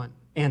 little one,"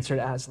 answered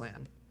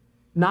Aslan.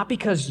 "Not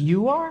because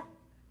you are?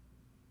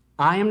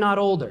 I am not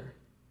older,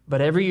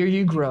 but every year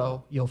you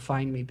grow, you'll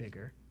find me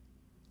bigger."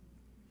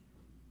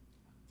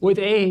 With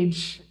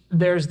age,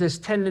 there's this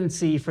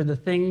tendency for the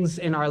things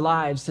in our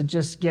lives to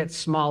just get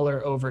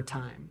smaller over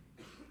time.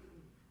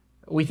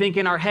 We think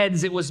in our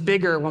heads it was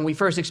bigger when we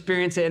first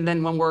experienced it, and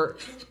then when we're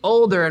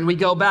older and we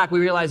go back, we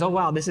realize, oh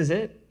wow, this is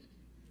it.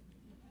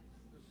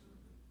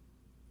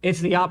 It's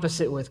the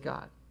opposite with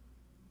God.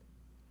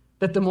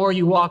 That the more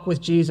you walk with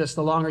Jesus,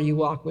 the longer you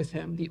walk with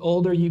him, the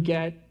older you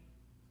get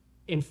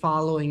in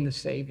following the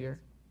Savior.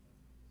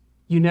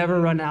 You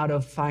never run out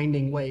of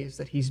finding ways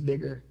that he's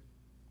bigger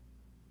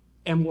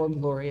and more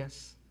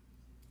glorious.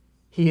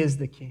 He is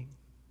the King.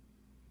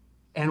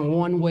 And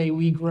one way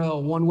we grow,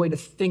 one way to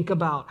think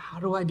about how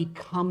do I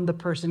become the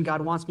person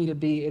God wants me to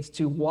be, is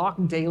to walk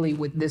daily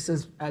with this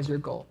as your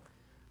goal.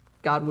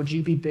 God, would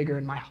you be bigger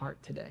in my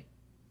heart today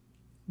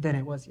than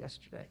it was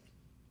yesterday?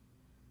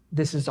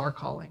 This is our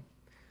calling.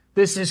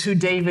 This is who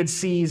David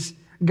sees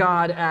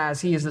God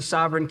as. He is the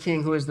sovereign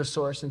King who is the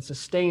source and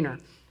sustainer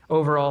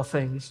over all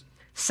things.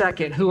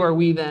 Second, who are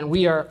we then?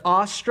 We are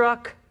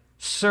awestruck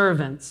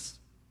servants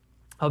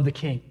of the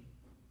King.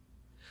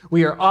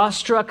 We are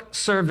awestruck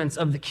servants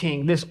of the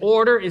King. This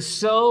order is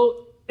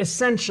so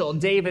essential.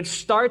 David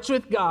starts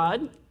with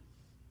God.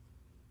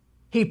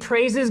 He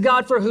praises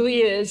God for who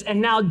he is, and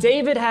now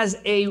David has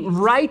a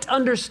right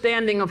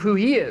understanding of who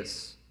he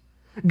is.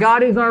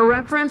 God is our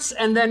reference,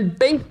 and then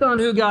based on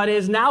who God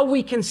is, now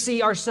we can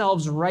see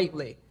ourselves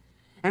rightly.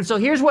 And so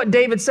here's what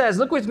David says.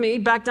 Look with me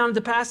back down to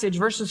the passage,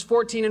 verses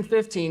 14 and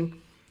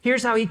 15.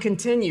 Here's how he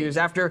continues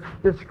after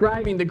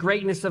describing the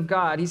greatness of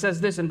God. He says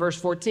this in verse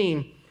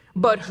 14,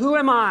 "But who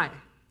am I,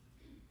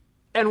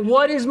 and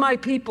what is my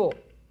people,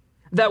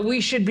 that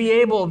we should be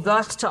able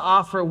thus to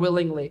offer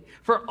willingly?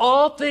 For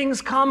all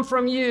things come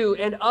from you,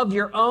 and of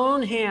your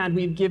own hand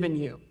we've given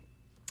you.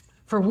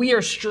 For we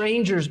are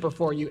strangers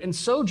before you and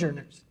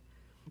sojourners,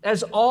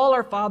 as all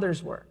our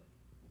fathers were.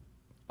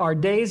 Our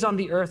days on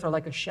the earth are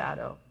like a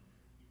shadow,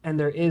 and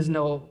there is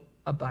no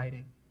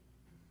abiding."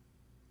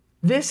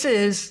 This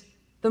is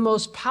the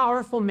most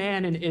powerful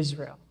man in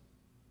Israel.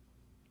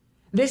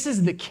 This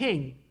is the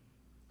King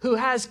who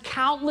has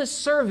countless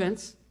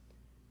servants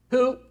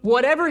who,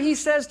 whatever he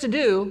says to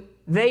do,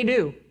 they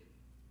do.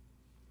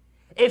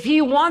 If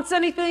he wants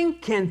anything,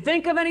 can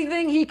think of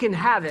anything, he can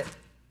have it.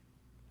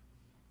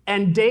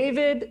 And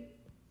David,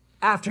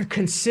 after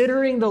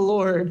considering the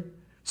Lord,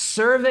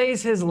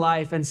 surveys his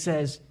life and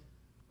says,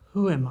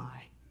 "Who am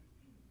I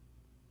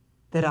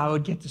that I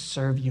would get to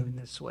serve you in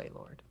this way,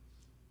 Lord?"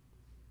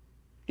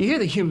 You hear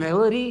the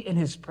humility in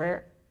his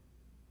prayer?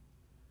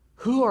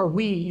 Who are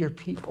we, your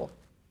people,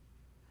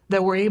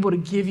 that we're able to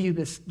give you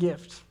this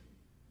gift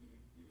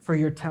for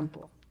your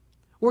temple?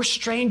 We're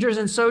strangers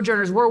and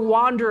sojourners. We're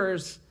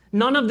wanderers.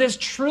 None of this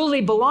truly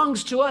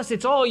belongs to us.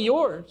 It's all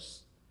yours.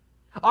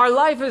 Our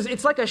life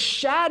it's like a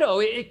shadow.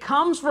 It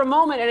comes for a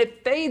moment and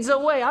it fades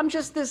away. I'm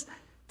just this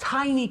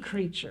tiny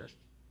creature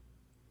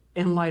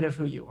in light of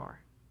who you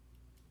are.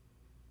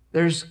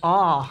 There's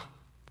awe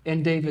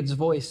in David's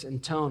voice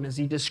and tone as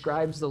he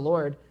describes the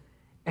Lord.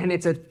 And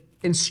it's an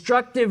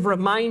instructive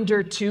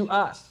reminder to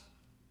us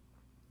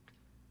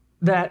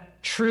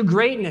that true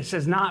greatness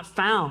is not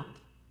found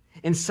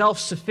in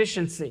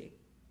self-sufficiency.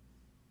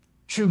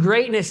 True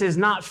greatness is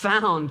not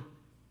found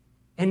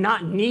in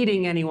not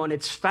needing anyone.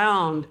 It's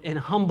found in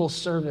humble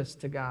service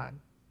to God.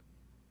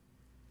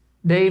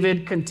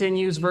 David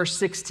continues, verse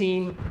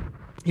 16.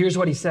 Here's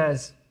what he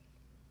says.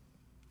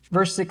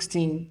 Verse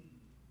 16.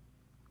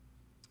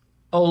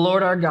 "O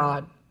Lord our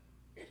God,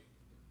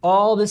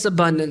 all this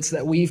abundance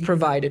that we've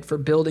provided for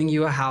building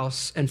you a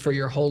house and for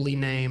your holy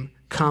name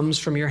comes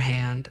from your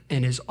hand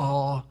and is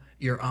all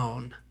your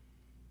own."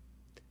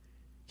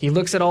 He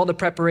looks at all the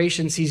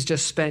preparations he's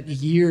just spent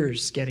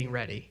years getting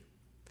ready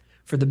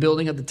for the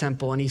building of the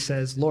temple, and he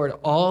says, "Lord,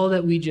 all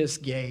that we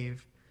just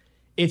gave,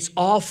 it's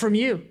all from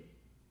you.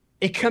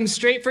 It comes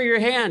straight from your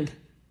hand."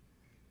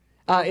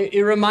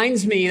 It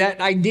reminds me,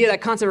 that idea,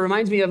 that concept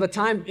reminds me of a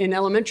time in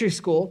elementary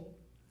school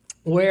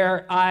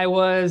where I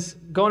was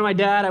going to my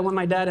dad. I went to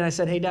my dad and I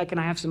said, "Hey, Dad, can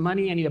I have some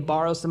money? I need to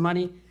borrow some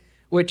money."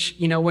 Which,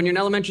 when you're in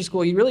elementary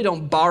school, you really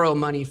don't borrow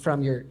money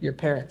from your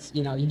parents.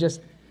 You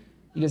just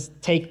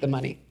take the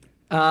money.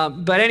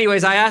 But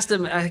anyways, I asked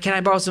him, "Can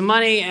I borrow some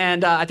money?"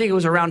 And I think it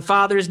was around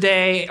Father's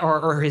Day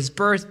or his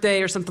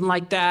birthday or something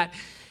like that.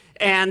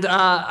 And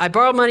I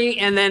borrowed money,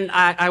 and then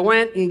I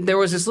went, and there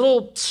was this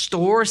little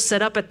store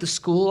set up at the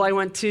school I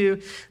went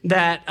to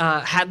that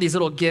had these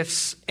little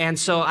gifts. And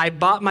so I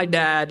bought my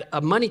dad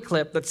a money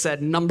clip that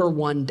said "Number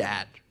 1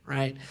 Dad,"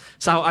 right?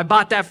 So I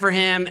bought that for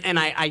him, and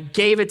I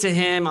gave it to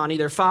him on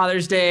either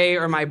Father's Day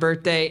or my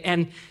birthday.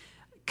 And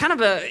kind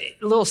of a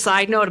little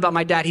side note about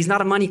my dad, he's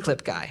not a money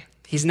clip guy.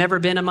 He's never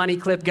been a money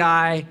clip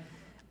guy.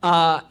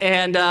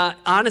 And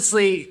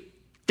honestly,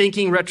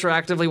 thinking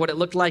retroactively what it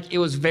looked like, it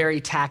was very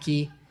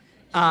tacky.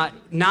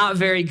 Not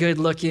very good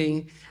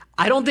looking.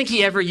 I don't think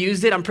he ever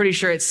used it. I'm pretty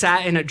sure it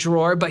sat in a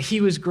drawer, but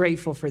he was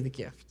grateful for the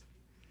gift.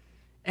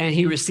 And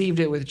he received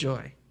it with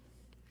joy.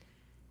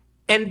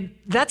 And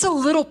that's a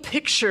little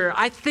picture,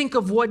 I think,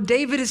 of what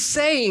David is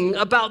saying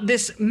about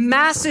this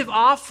massive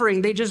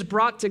offering they just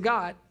brought to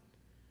God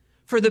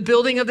for the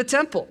building of the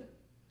temple.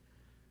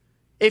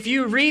 If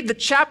you read the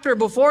chapter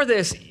before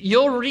this,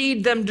 you'll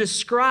read them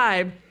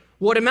describe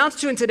what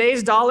amounts to in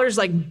today's dollars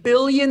like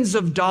billions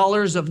of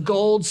dollars of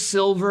gold,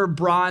 silver,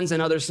 bronze,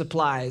 and other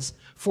supplies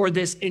for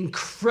this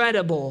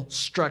incredible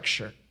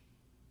structure.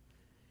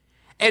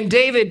 And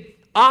David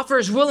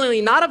offers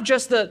willingly not of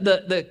just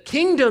the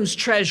kingdom's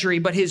treasury,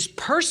 but his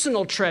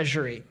personal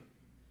treasury,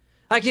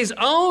 like his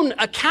own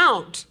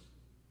account.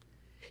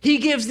 He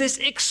gives this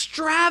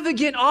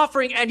extravagant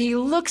offering and he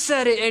looks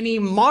at it and he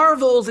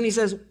marvels and he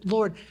says,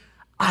 Lord,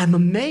 I'm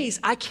amazed.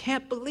 I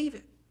can't believe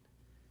it.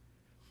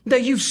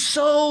 That you've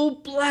so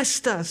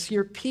blessed us,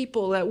 your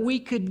people, that we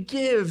could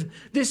give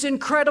this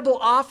incredible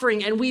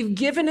offering and we've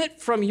given it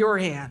from your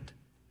hand.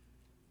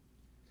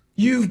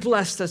 You've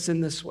blessed us in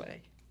this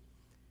way.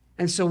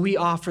 And so we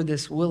offer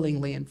this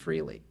willingly and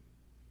freely.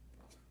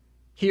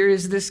 Here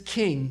is this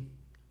king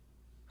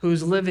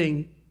who's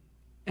living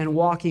and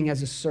walking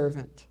as a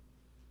servant,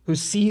 who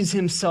sees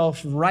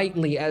himself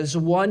rightly as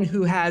one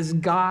who has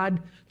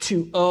God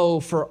to owe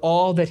for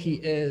all that he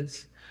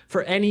is.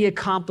 For any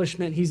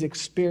accomplishment he's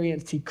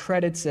experienced, he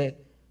credits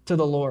it to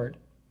the Lord.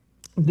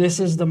 This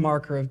is the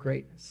marker of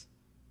greatness.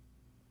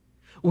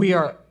 We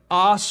are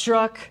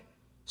awestruck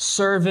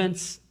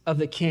servants of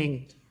the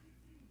King.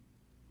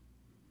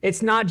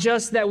 It's not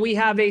just that we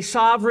have a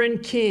sovereign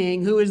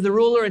king who is the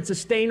ruler and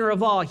sustainer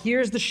of all.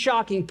 Here's the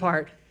shocking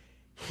part.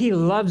 He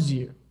loves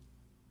you.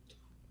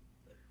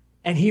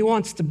 And he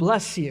wants to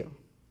bless you.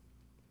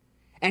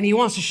 And he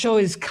wants to show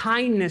his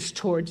kindness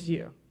towards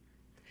you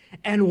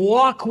and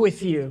walk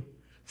with you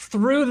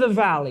through the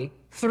valley,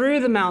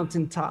 through the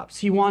mountaintops.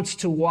 He wants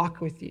to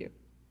walk with you.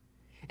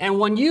 And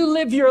when you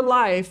live your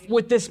life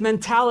with this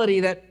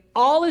mentality that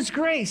all is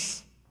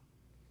grace,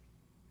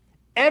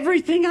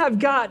 everything I've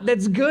got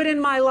that's good in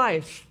my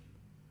life,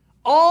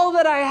 all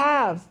that I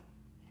have,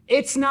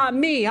 it's not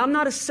me. I'm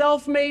not a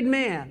self-made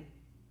man.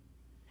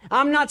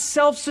 I'm not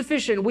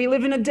self-sufficient. We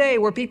live in a day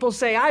where people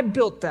say, I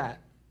built that.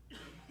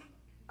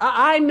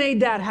 I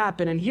made that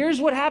happen. And here's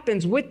what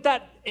happens with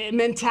that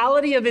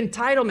mentality of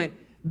entitlement: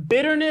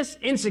 bitterness,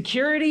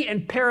 insecurity,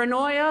 and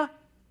paranoia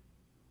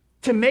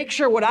to make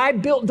sure what I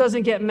built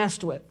doesn't get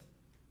messed with.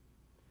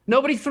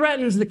 Nobody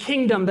threatens the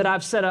kingdom that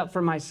I've set up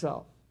for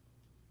myself.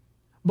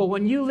 But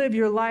when you live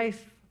your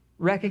life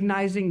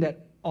recognizing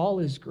that all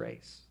is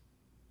grace,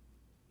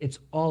 it's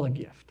all a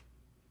gift.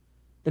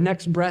 The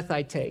next breath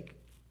I take,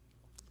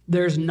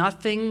 there's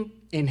nothing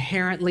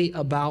inherently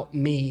about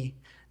me,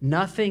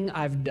 nothing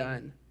I've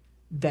done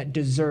that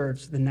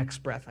deserves the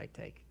next breath I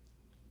take.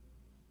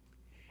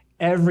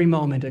 Every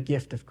moment a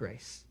gift of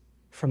grace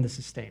from the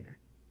sustainer.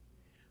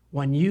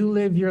 When you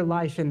live your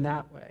life in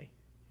that way,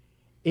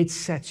 it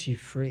sets you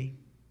free.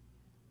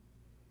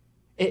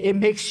 It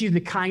makes you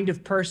the kind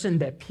of person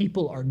that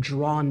people are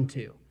drawn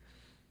to.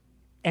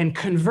 And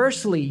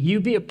conversely, you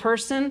be a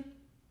person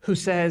who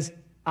says,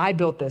 I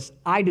built this,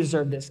 I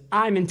deserve this,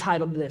 I'm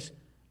entitled to this.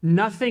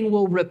 Nothing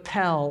will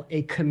repel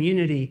a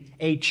community,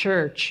 a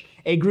church,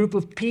 a group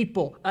of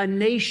people, a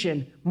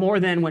nation, more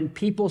than when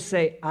people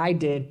say, I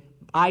did,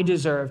 I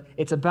deserve,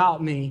 it's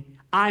about me,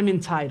 I'm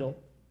entitled.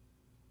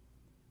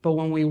 But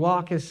when we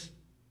walk as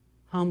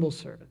humble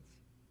servants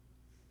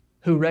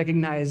who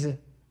recognize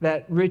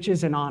that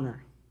riches and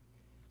honor,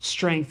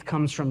 strength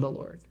comes from the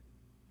Lord,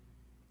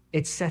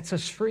 it sets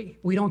us free.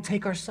 We don't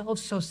take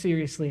ourselves so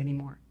seriously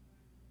anymore.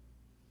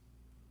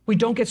 We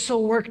don't get so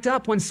worked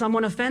up when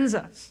someone offends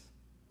us.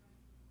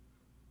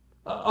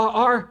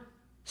 Our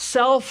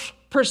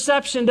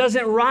self-perception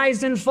doesn't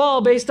rise and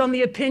fall based on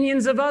the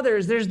opinions of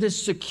others. There's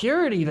this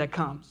security that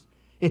comes.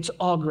 It's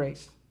all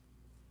grace.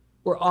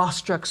 We're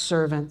awestruck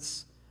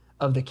servants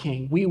of the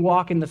King. We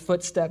walk in the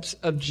footsteps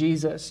of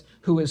Jesus,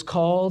 who is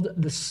called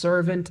the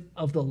servant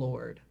of the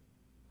Lord.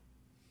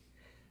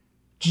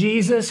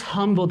 Jesus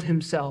humbled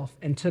himself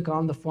and took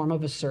on the form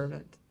of a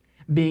servant,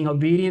 being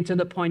obedient to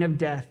the point of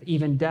death,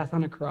 even death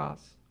on a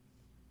cross.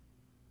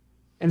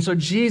 And so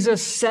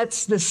Jesus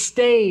sets the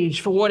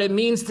stage for what it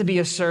means to be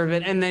a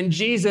servant. And then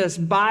Jesus,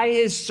 by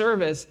his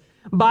service,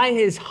 by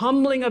his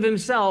humbling of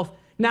himself,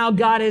 now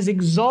God has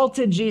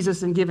exalted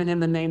Jesus and given him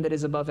the name that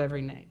is above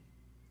every name.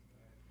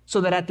 So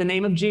that at the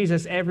name of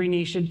Jesus, every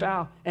knee should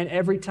bow and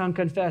every tongue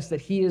confess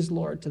that he is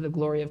Lord to the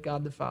glory of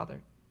God the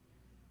Father.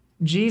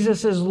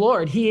 Jesus is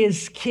Lord. He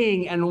is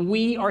King, and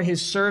we are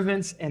his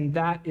servants, and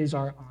that is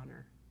our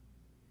honor.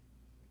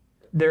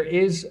 There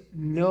is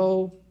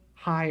no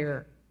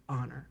higher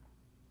honor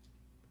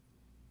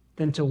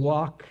than to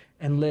walk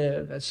and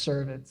live as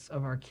servants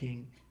of our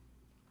King.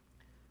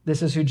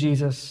 This is who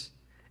Jesus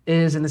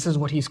is, and this is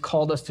what he's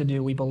called us to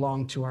do. We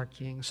belong to our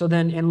King. So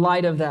then, in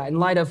light of that, in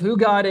light of who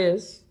God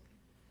is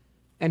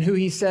and who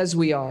he says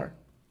we are,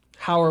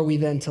 how are we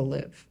then to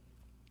live?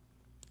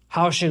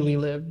 How should we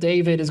live?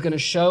 David is going to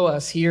show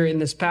us here in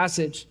this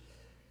passage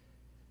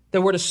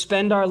that we're to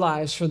spend our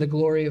lives for the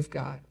glory of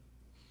God.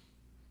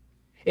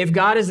 If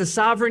God is the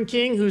sovereign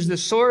King who's the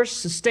source,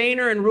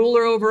 sustainer, and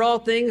ruler over all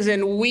things,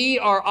 and we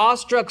are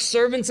awestruck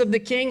servants of the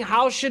King,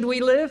 how should we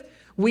live?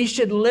 We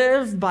should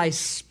live by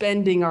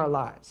spending our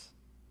lives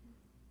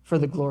for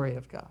the glory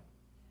of God.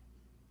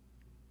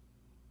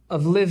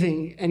 of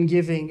living and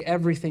giving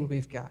everything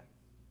we've got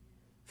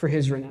for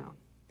his renown.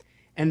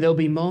 And there'll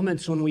be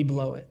moments when we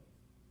blow it.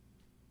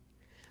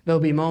 There'll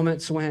be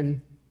moments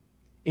when,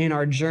 in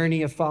our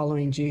journey of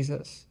following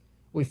Jesus,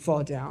 we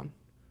fall down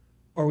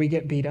or we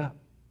get beat up.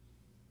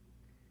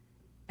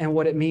 And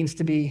what it means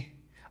to be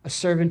a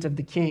servant of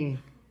the King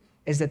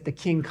is that the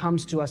King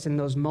comes to us in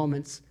those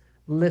moments,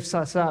 lifts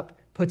us up,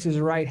 puts his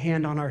right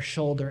hand on our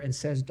shoulder and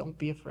says, don't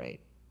be afraid.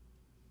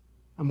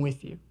 I'm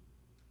with you.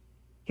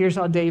 Here's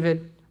how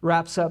David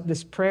wraps up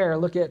this prayer.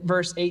 Look at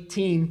verse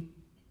 18.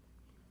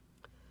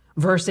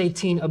 Verse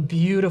 18, a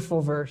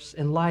beautiful verse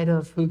in light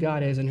of who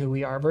God is and who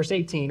we are. Verse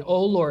 18,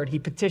 O Lord, he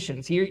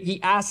petitions. He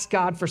asks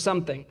God for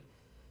something.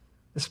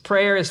 This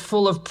prayer is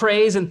full of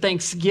praise and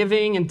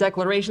thanksgiving and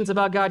declarations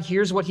about God.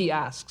 Here's what he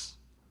asks.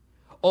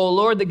 O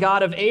Lord, the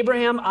God of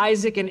Abraham,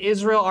 Isaac, and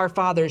Israel, our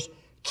fathers,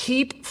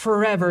 keep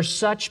forever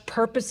such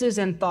purposes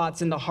and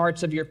thoughts in the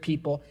hearts of your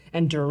people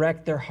and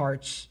direct their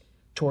hearts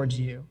towards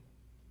you.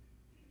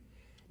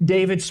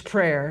 David's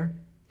prayer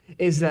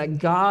is that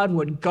God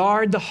would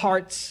guard the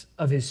hearts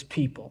of his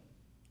people.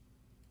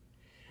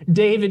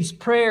 David's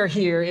prayer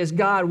here is,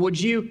 God,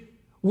 would you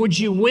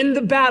win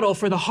the battle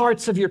for the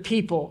hearts of your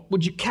people?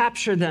 Would you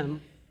capture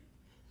them?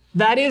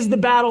 That is the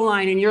battle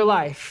line in your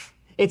life.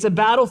 It's a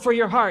battle for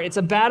your heart. It's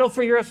a battle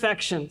for your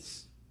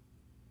affections.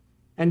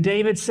 And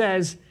David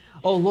says,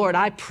 oh Lord,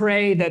 I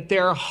pray that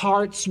their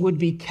hearts would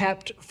be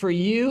kept for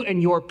you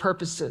and your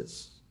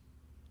purposes.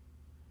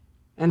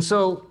 And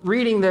so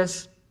reading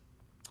this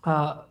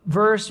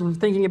verse,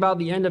 thinking about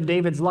the end of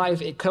David's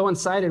life, it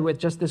coincided with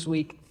just this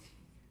week.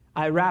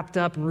 I wrapped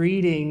up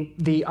reading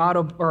the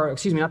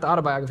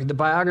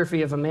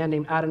biography of a man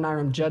named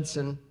Adoniram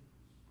Judson.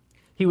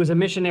 He was a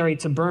missionary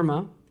to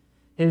Burma.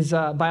 His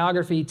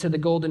biography, To the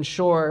Golden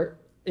Shore,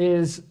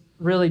 is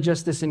really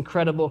just this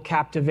incredible,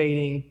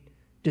 captivating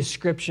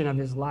description of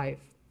his life.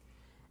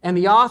 And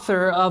the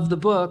author of the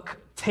book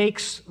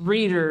takes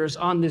readers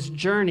on this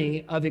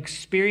journey of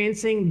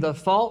experiencing the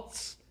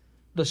faults,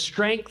 the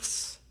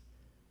strengths,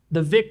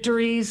 the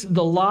victories,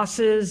 the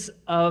losses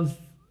of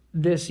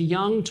this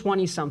young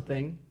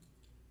 20-something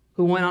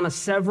who went on a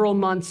several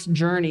months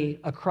journey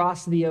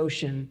across the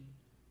ocean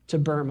to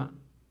Burma,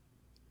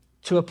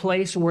 to a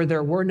place where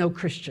there were no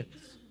Christians,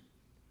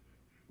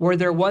 where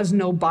there was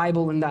no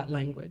Bible in that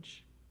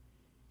language.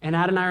 And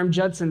Adoniram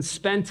Judson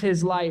spent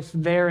his life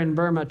there in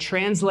Burma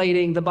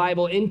translating the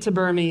Bible into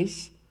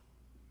Burmese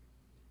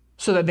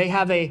so that they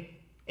have a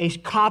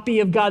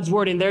copy of God's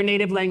word in their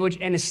native language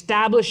and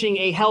establishing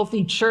a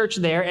healthy church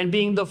there and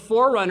being the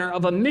forerunner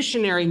of a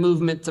missionary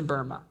movement to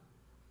Burma.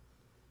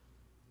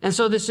 And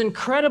so this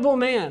incredible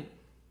man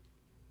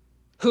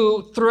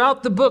who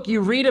throughout the book you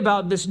read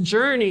about this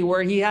journey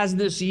where he has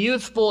this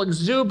youthful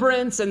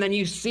exuberance and then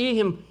you see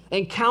him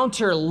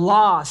encounter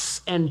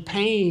loss and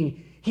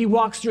pain. He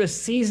walks through a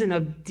season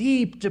of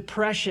deep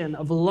depression,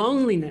 of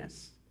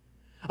loneliness,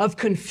 of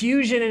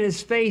confusion in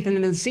his faith,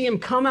 and then see him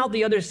come out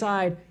the other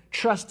side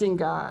trusting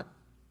God.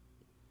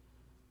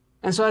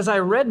 And so as I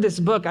read this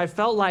book, I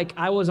felt like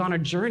I was on a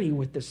journey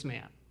with this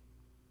man.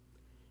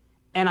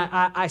 And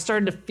I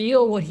started to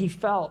feel what he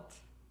felt.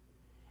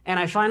 And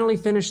I finally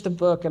finished the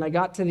book, and I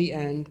got to the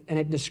end, and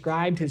it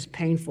described his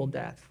painful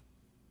death.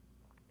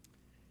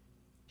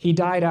 He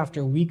died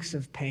after weeks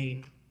of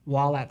pain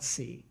while at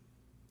sea.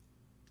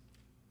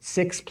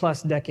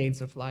 6+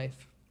 decades of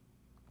life.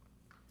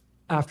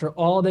 After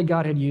all that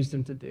God had used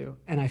him to do.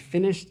 And I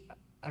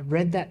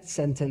read that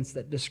sentence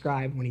that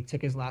described when he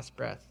took his last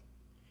breath.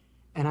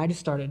 And I just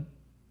started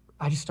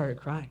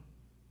crying.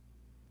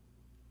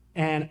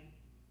 And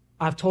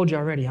I've told you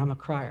already, I'm a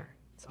crier.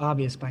 It's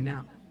obvious by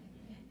now.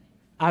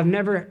 I've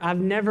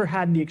never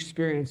had the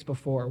experience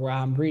before where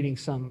I'm reading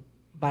some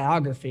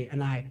biography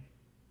and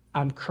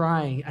I'm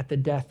crying at the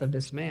death of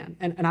this man.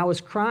 And I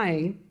was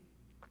crying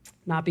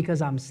not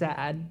because I'm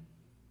sad,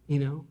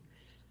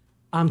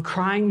 I'm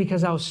crying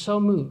because I was so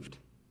moved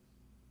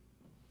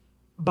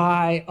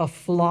by a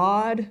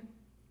flawed,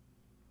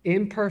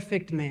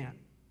 imperfect man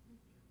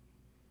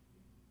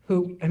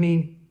who,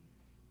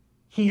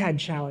 he had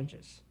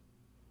challenges,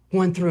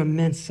 went through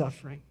immense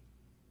suffering.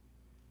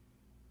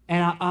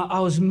 And I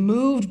was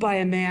moved by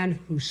a man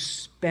who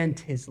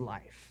spent his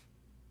life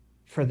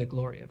for the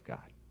glory of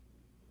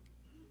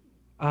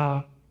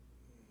God.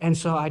 And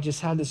so I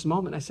just had this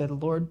moment. I said,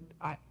 Lord,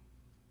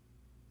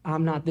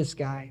 I'm not this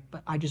guy,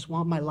 but I just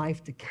want my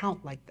life to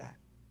count like that.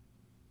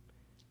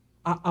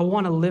 I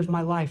want to live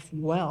my life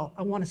well.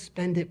 I want to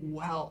spend it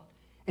well.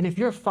 And if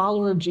you're a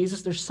follower of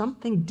Jesus, there's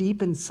something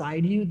deep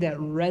inside you that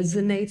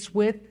resonates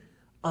with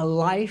a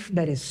life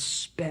that is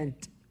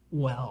spent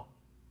well.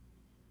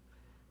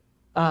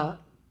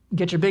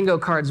 Get your bingo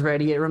cards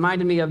ready. It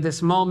reminded me of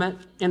this moment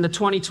in the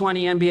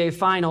 2020 NBA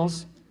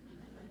Finals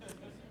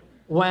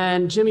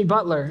when Jimmy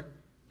Butler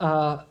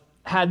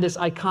had this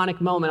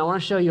iconic moment. I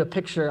want to show you a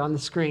picture on the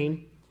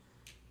screen.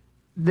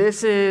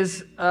 This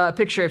is a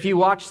picture, if you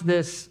watch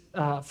this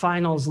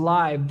finals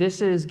live,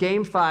 this is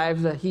Game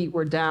 5, the Heat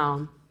were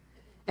down.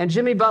 And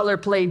Jimmy Butler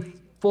played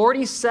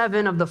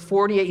 47 of the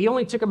 48. He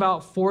only took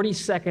about 40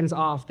 seconds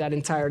off that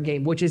entire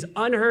game, which is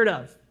unheard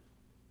of.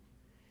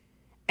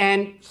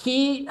 And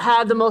he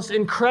had the most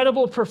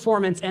incredible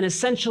performance and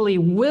essentially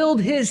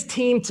willed his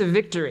team to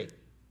victory.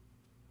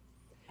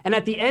 And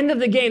at the end of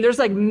the game, there's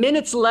like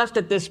minutes left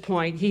at this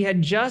point. He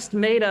had just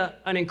made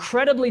an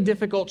incredibly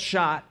difficult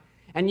shot.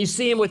 And you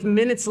see him with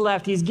minutes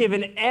left. He's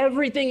given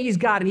everything he's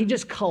got, and he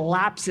just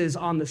collapses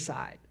on the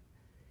side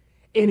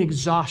in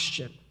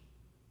exhaustion.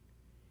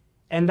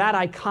 And that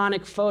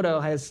iconic photo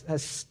has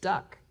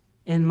stuck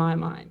in my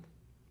mind.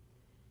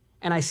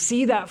 And I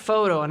see that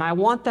photo, and I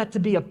want that to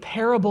be a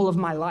parable of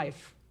my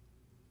life.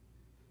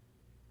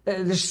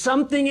 There's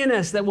something in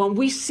us that when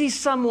we see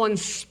someone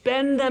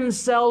spend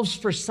themselves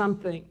for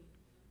something,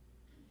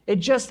 it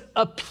just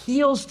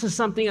appeals to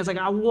something. It's like,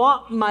 I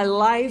want my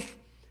life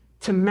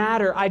to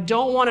matter. I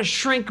don't want to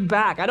shrink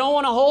back. I don't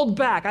want to hold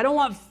back. I don't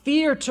want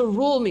fear to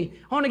rule me.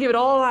 I want to give it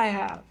all I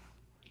have.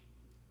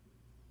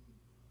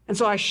 And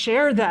so I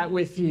share that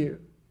with you,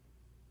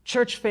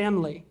 church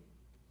family,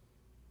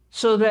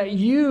 so that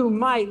you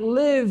might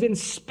live and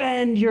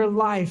spend your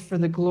life for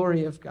the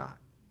glory of God.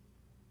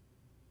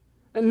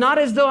 And not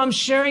as though I'm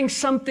sharing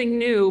something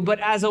new, but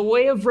as a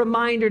way of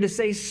reminder to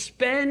say,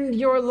 spend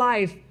your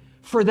life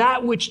for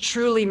that which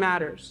truly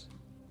matters.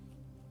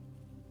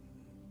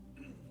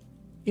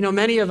 You know,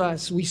 many of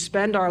us, we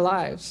spend our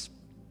lives.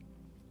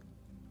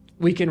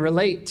 We can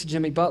relate to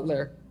Jimmy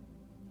Butler,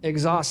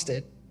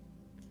 exhausted,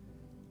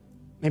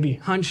 maybe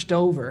hunched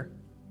over.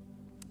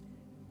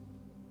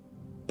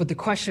 But the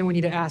question we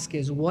need to ask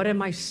is, what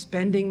am I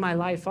spending my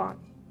life on?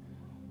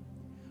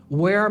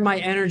 Where are my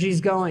energies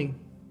going?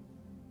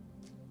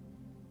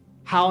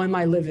 How am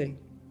I living?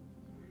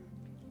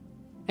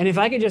 And if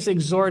I could just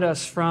exhort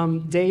us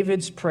from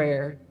David's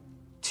prayer,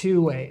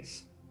 2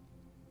 ways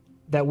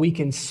that we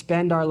can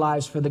spend our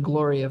lives for the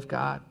glory of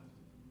God.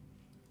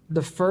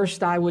 The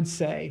first, I would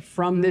say,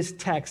 from this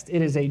text,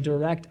 it is a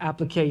direct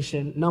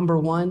application. Number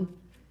 1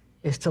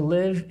 is to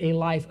live a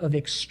life of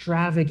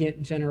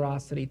extravagant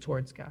generosity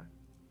towards God.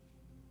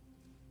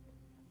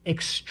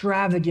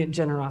 Extravagant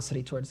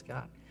generosity towards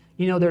God.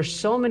 You know, there's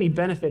so many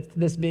benefits to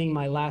this being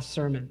my last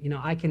sermon. You know,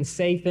 I can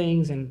say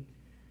things and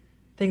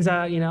things,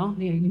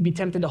 you'd be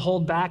tempted to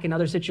hold back in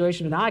other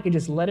situations, but now I can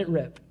just let it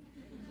rip.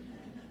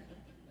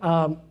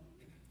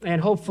 And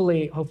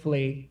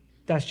hopefully,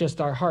 that's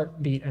just our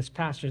heartbeat as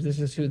pastors. This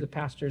is who the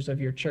pastors of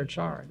your church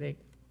are.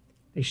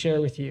 They share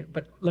with you.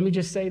 But let me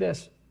just say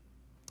this.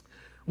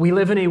 We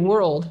live in a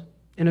world,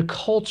 in a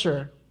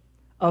culture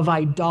of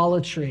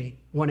idolatry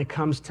when it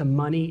comes to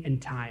money and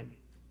time.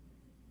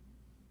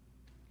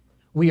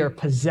 We are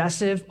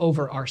possessive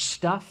over our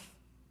stuff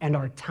and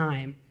our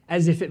time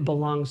as if it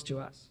belongs to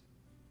us.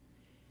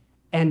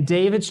 And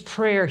David's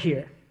prayer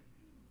here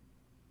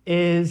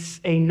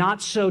is a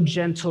not so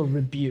gentle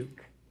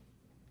rebuke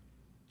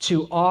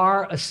to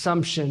our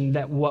assumption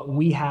that what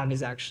we have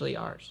is actually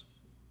ours.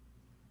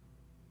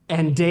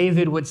 And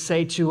David would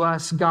say to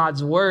us,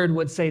 God's word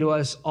would say to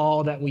us,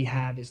 all that we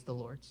have is the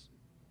Lord's.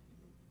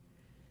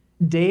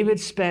 David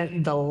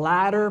spent the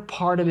latter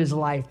part of his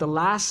life, the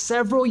last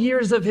several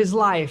years of his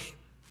life,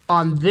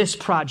 on this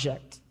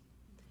project.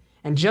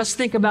 And just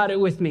think about it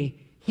with me.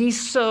 He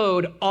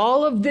sowed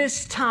all of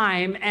this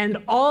time and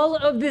all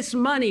of this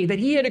money that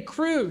he had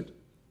accrued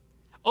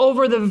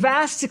over the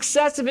vast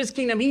success of his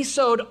kingdom. He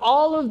sowed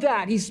all of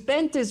that. He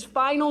spent his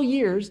final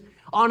years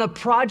on a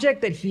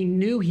project that he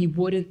knew he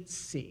wouldn't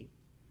see.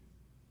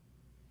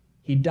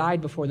 He died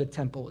before the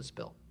temple was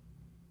built.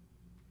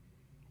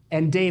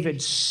 And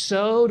David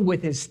sowed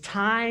with his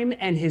time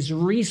and his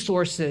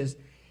resources.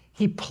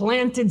 He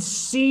planted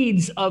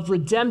seeds of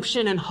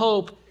redemption and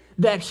hope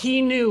that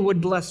he knew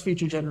would bless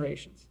future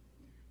generations.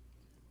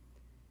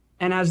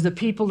 And as the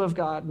people of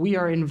God, we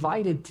are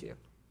invited to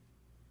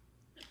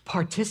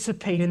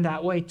participate in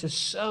that way, to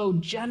sow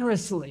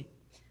generously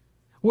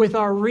with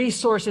our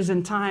resources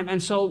and time.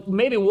 And so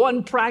maybe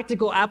one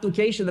practical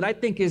application that I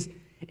think is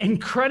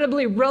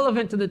incredibly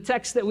relevant to the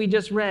text that we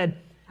just read.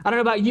 I don't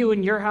know about you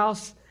in your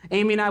house.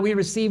 Amy and I, we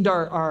received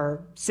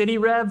our City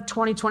Rev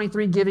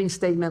 2023 giving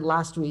statement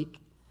last week.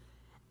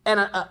 And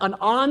an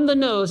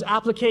on-the-nose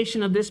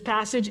application of this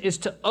passage is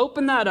to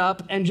open that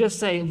up and just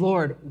say,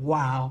 Lord,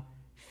 wow,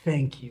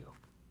 thank you.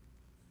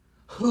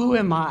 Who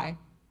am I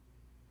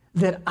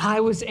that I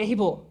was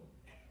able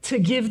to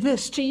give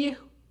this to you?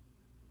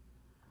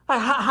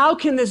 How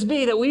can this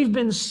be that we've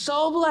been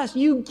so blessed?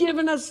 You've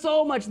given us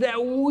so much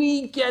that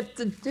we get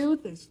to do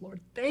this, Lord.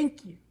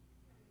 Thank you.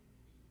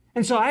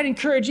 And so I'd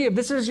encourage you, if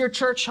this is your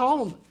church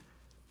home,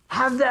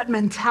 have that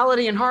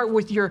mentality and heart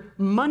with your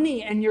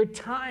money and your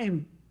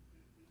time.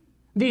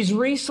 These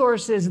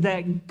resources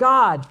that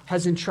God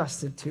has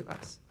entrusted to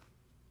us.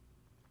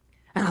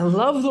 And I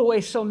love the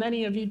way so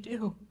many of you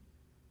do.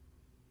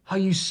 How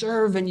you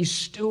serve and you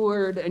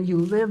steward and you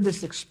live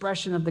this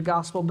expression of the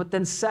gospel. But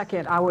then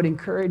second, I would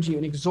encourage you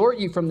and exhort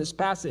you from this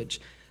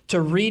passage to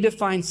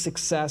redefine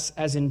success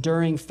as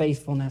enduring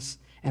faithfulness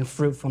and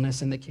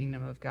fruitfulness in the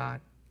kingdom of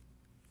God.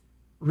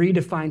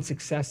 Redefine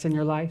success in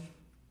your life.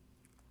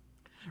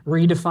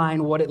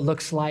 redefine what it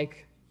looks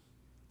like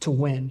to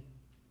win.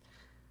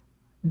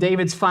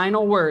 David's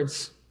final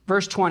words,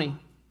 verse 20.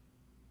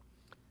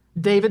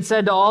 David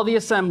said to all the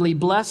assembly,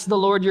 "Bless the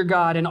Lord your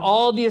God." And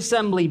all the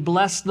assembly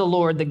blessed the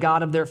Lord, the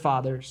God of their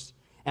fathers,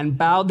 and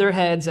bowed their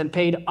heads and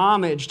paid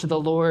homage to the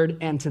Lord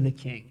and to the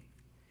king.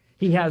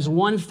 He has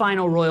one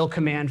final royal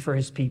command for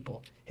his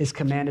people. His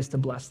command is to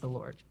bless the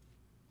Lord.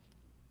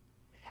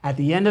 At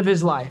the end of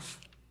his life,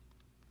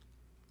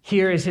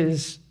 here is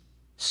his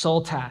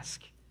sole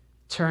task.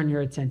 Turn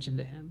your attention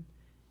to him.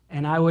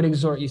 And I would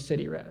exhort you,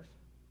 City Rev,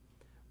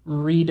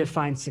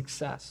 redefine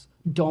success.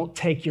 Don't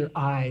take your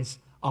eyes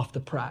off the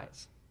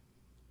prize.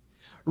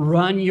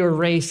 Run your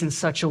race in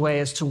such a way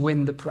as to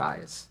win the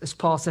prize. As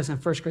Paul says in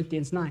 1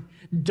 Corinthians 9,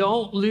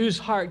 don't lose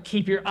heart.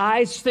 Keep your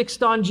eyes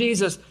fixed on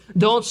Jesus.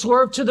 Don't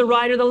swerve to the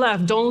right or the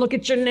left. Don't look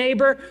at your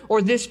neighbor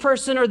or this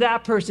person or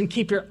that person.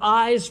 Keep your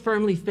eyes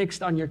firmly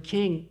fixed on your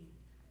King.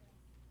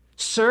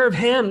 Serve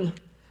him.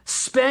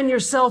 Spend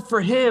yourself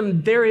for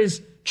him. There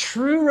is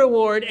true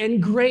reward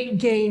and great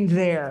gain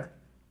there.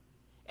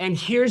 And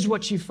here's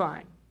what you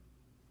find.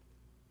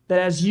 That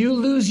as you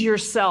lose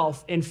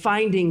yourself in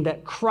finding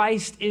that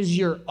Christ is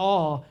your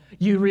all,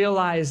 you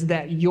realize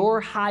that your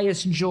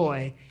highest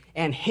joy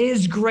and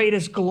his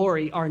greatest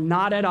glory are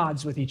not at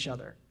odds with each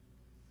other.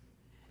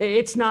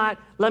 It's not,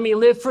 let me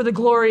live for the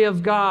glory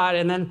of God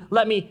and then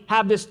let me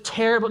have this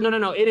terrible,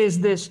 no. It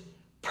is this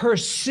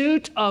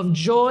pursuit of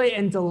joy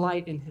and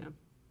delight in him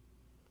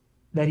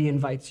that he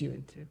invites you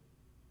into.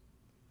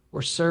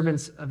 We're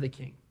servants of the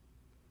King.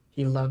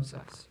 He loves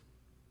us.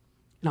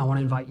 And I want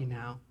to invite you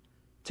now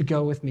to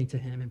go with me to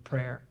him in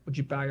prayer. Would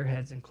you bow your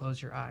heads and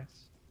close your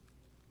eyes?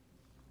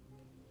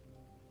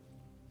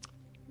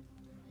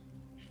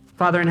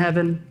 Father in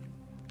heaven,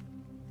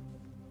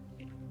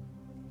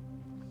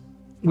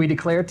 we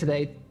declare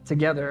today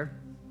together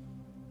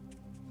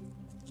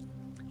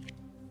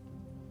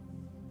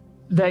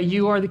that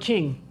you are the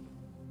King.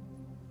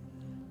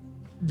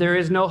 There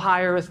is no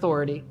higher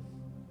authority.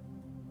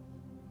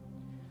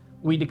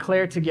 We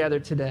declare together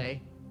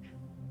today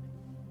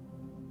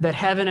that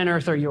heaven and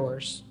earth are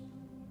yours.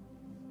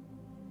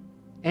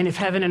 And if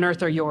heaven and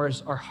earth are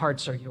yours, our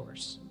hearts are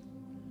yours.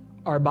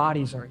 Our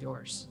bodies are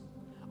yours.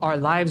 Our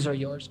lives are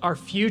yours. Our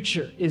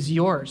future is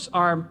yours.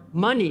 Our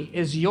money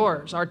is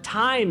yours. Our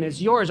time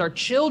is yours. Our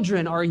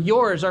children are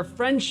yours. Our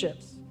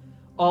friendships,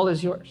 all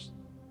is yours.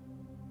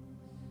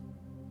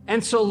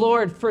 And so,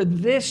 Lord, for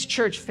this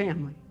church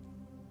family,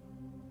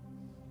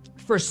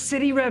 for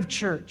City Rev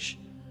Church,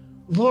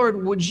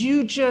 Lord, would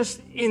you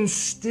just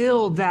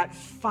instill that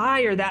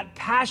fire, that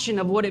passion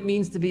of what it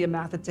means to be a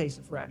Mathetes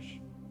afresh?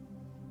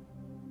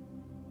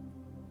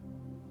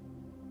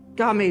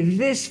 God, may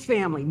this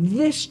family,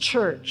 this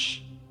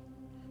church,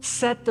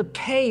 set the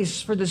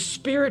pace for the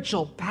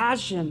spiritual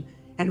passion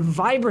and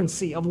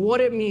vibrancy of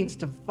what it means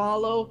to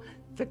follow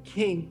the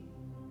King.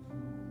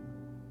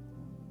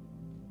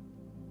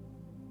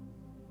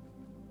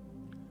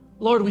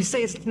 Lord, we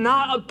say it's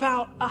not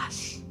about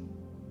us.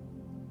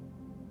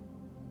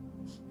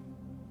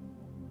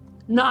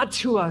 Not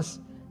to us,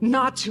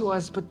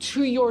 but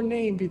to your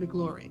name be the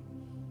glory.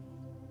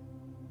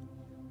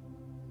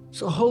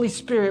 So Holy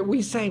Spirit,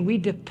 we say we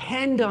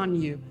depend on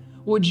you.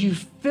 Would you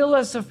fill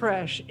us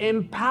afresh,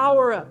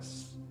 empower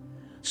us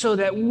so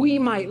that we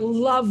might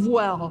love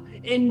well,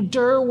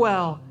 endure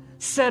well,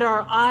 set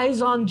our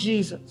eyes on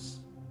Jesus.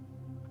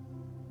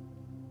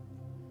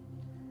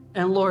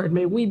 And Lord,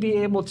 may we be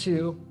able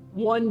to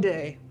one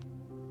day,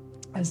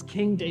 as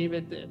King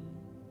David did,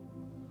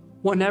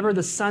 whenever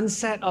the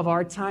sunset of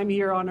our time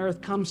here on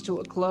earth comes to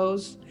a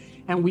close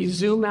and we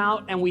zoom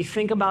out and we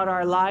think about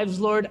our lives,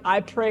 Lord,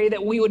 I pray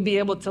that we would be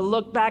able to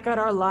look back at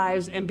our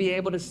lives and be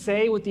able to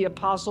say with the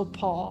Apostle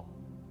Paul,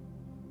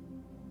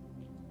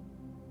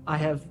 I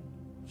have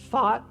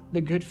fought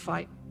the good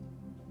fight.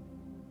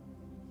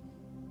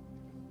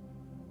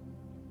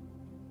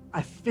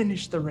 I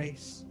finished the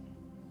race.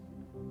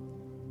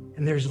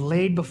 And there's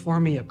laid before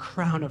me a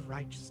crown of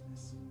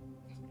righteousness.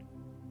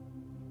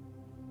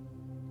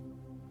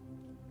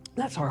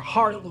 That's our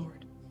heart,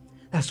 Lord.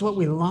 That's what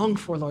we long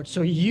for, Lord.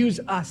 So use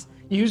us,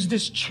 use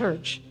this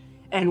church,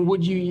 and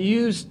would you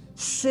use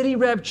City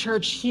Rev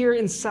Church here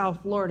in South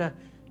Florida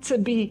to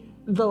be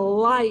the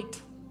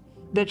light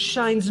that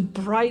shines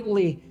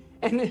brightly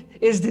and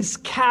is this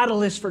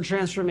catalyst for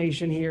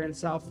transformation here in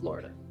South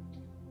Florida.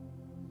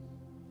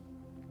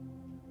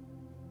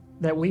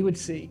 That we would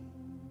see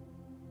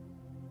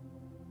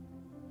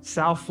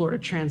South Florida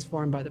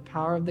transformed by the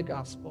power of the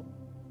gospel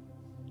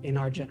in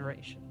our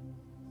generation.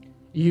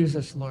 Use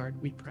us,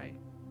 Lord, we pray.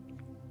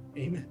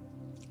 Amen.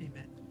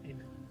 Amen.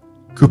 Amen.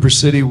 Cooper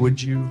City, would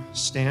you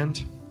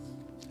stand?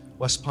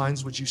 West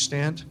Pines, would you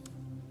stand?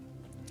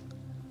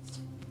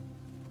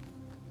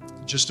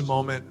 In just a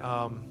moment,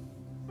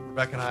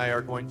 Rebecca and I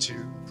are going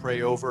to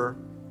pray over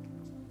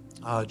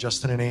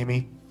Justin and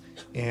Amy,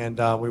 and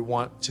we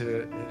want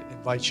to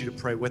invite you to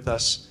pray with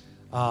us.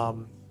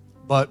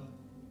 But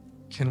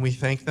can we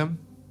thank them?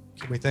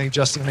 Can we thank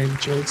Justin and Amy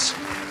Choates?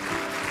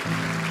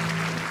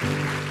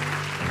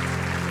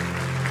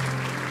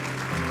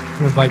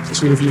 to invite the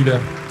two of you to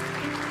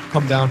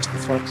come down to the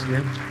front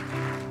here.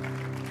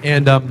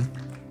 And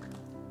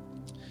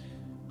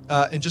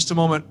in just a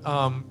moment,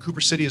 Cooper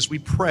City, as we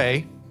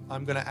pray,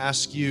 I'm going to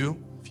ask you,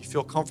 if you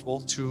feel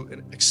comfortable,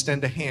 to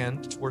extend a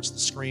hand towards the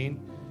screen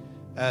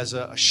as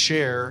a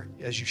share,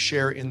 as you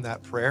share in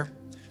that prayer.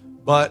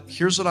 But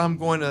here's what I'm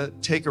going to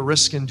take a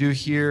risk and do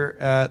here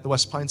at the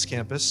West Pines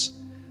campus.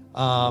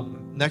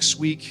 Next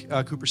week,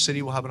 Cooper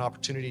City will have an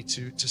opportunity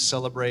to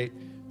celebrate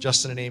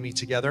Justin and Amy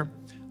together.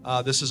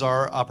 This is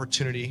our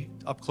opportunity,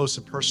 up close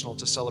and personal,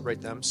 to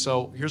celebrate them.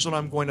 So here's what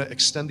I'm going to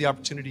extend the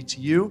opportunity to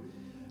you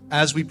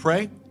as we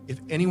pray. If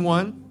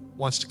anyone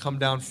wants to come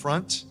down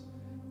front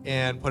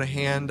and put a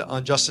hand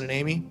on Justin and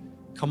Amy,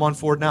 come on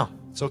forward now.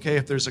 It's okay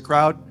if there's a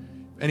crowd.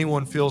 If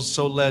anyone feels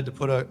so led to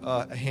put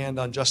a hand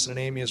on Justin and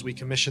Amy as we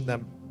commission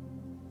them,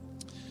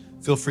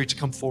 feel free to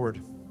come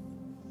forward.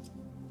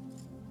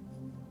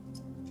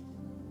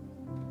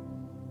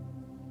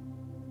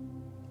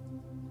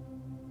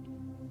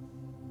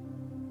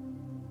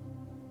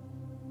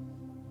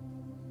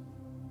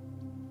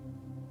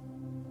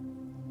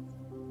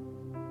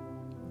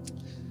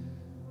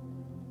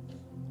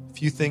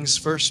 Few things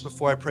first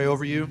before I pray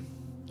over you,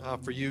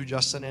 for you,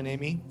 Justin and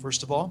Amy.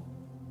 First of all,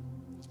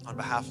 on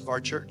behalf of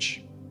our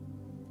church,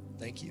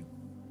 thank you.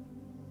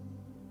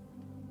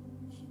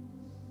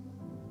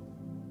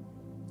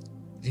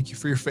 Thank you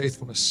for your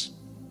faithfulness.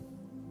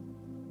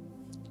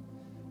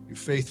 You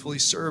faithfully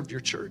served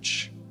your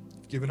church.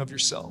 You've given of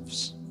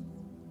yourselves.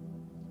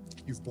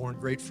 You've borne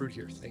great fruit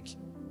here. Thank you.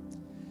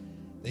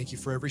 Thank you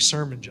for every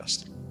sermon,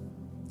 Justin.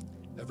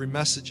 Every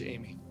message,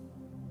 Amy.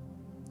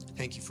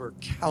 Thank you for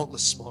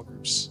countless small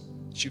groups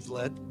that you've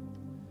led.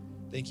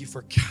 Thank you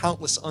for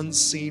countless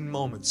unseen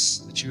moments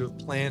that you have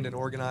planned and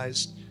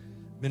organized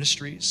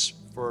ministries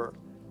for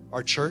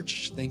our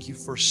church. Thank you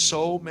for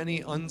so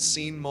many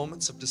unseen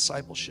moments of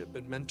discipleship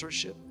and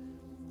mentorship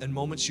and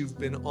moments you've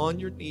been on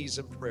your knees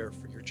in prayer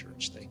for your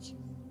church. Thank you.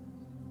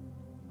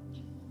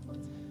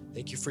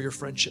 Thank you for your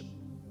friendship.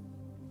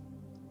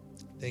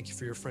 Thank you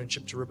for your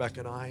friendship to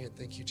Rebecca and I, and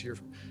thank you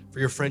for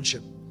your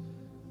friendship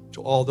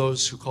to all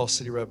those who call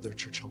City Rev their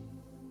church home.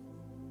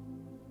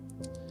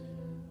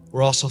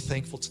 We're also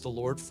thankful to the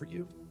Lord for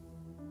you,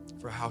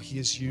 for how he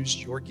has used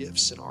your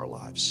gifts in our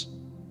lives.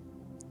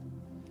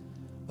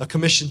 A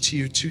commission to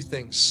you, two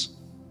things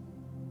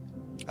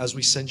as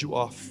we send you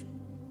off.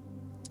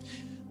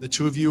 The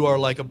two of you are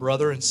like a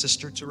brother and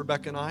sister to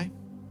Rebecca and I,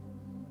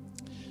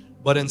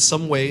 but in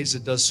some ways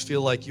it does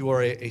feel like you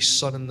are a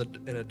son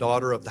and a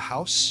daughter of the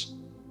house.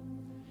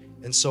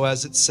 And so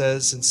as it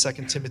says in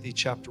 2 Timothy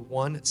chapter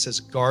 1, it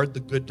says, guard the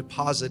good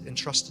deposit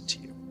entrusted to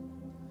you.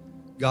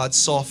 God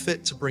saw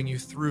fit to bring you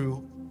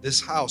through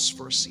this house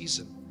for a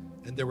season,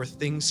 and there were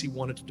things he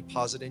wanted to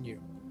deposit in you.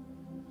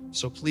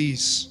 So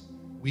please,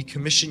 we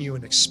commission you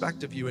and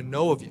expect of you and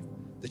know of you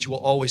that you will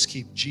always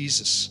keep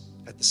Jesus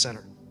at the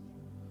center.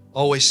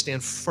 Always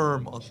stand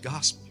firm on the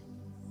gospel.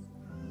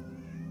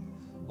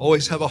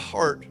 Always have a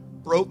heart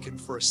broken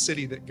for a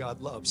city that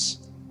God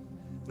loves.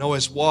 And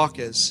always walk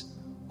as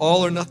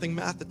all or nothing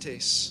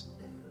mathetes,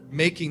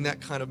 making that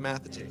kind of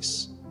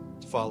mathetes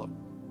to follow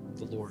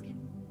the Lord.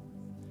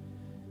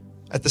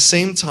 At the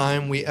same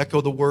time, we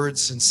echo the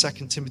words in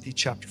 2 Timothy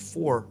chapter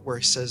 4, where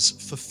he says,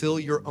 fulfill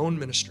your own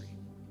ministry.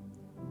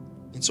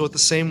 And so at the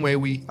same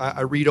way,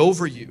 I read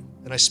over you,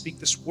 and I speak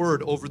this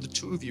word over the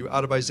two of you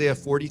out of Isaiah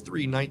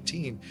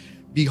 43:19.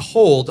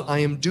 Behold, I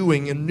am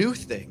doing a new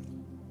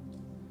thing.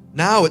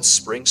 Now it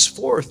springs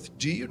forth.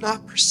 Do you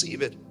not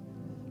perceive it?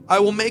 I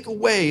will make a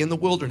way in the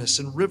wilderness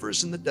and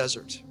rivers in the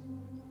desert.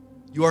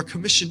 You are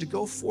commissioned to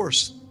go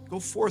forth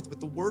with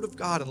the word of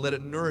God and let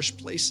it nourish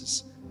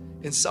places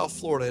in South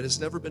Florida. It has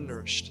never been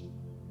nourished.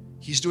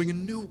 He's doing a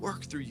new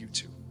work through you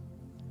two.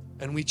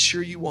 And we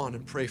cheer you on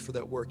and pray for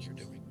that work you're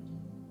doing.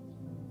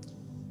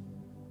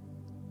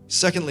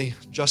 Secondly,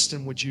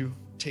 Justin, would you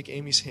take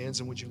Amy's hands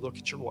and would you look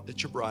at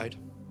your bride?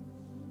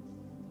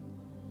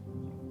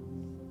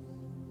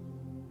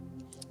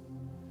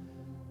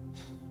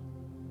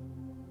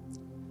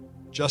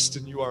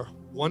 Justin, you are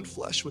one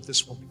flesh with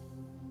this woman.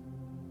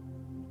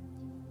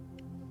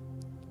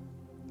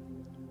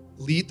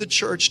 Lead the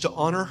church to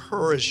honor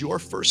her as your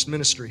first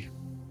ministry.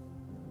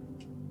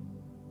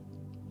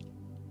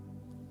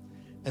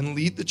 And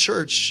lead the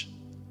church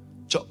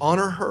to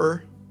honor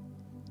her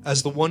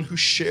as the one who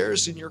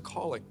shares in your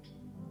calling.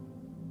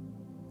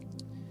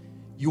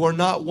 You are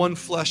not one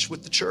flesh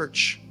with the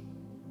church.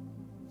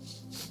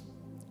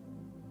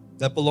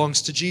 That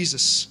belongs to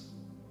Jesus.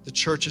 The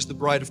church is the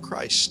bride of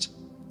Christ.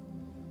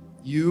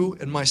 You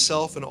and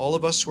myself and all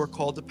of us who are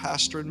called to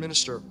pastor and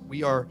minister,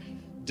 we are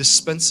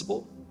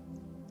dispensable.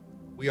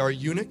 We are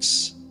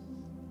eunuchs.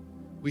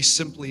 We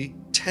simply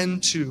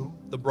tend to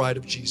the bride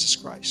of Jesus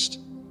Christ.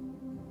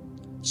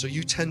 So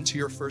you tend to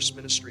your first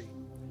ministry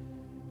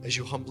as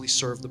you humbly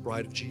serve the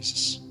bride of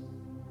Jesus.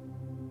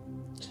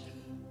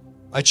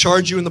 I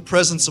charge you in the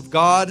presence of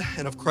God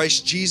and of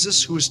Christ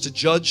Jesus, who is to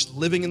judge the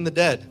living and the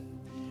dead,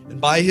 and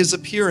by his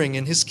appearing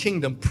in his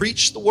kingdom,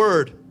 preach the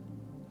word.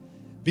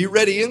 Be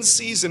ready in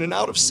season and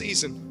out of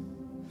season.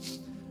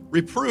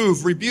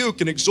 Reprove,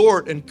 rebuke, and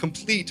exhort, and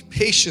complete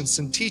patience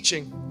in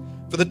teaching.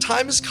 For the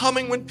time is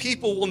coming when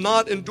people will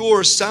not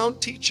endure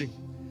sound teaching,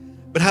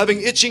 but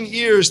having itching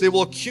ears, they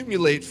will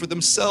accumulate for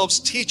themselves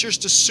teachers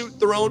to suit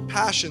their own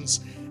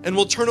passions, and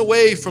will turn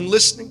away from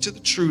listening to the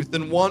truth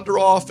and wander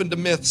off into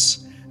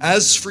myths.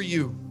 As for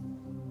you,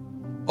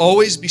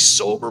 always be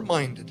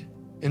sober-minded,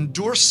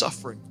 endure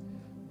suffering,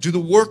 do the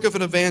work of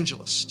an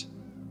evangelist,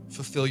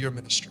 fulfill your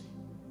ministry.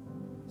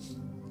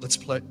 Let's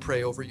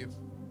pray over you.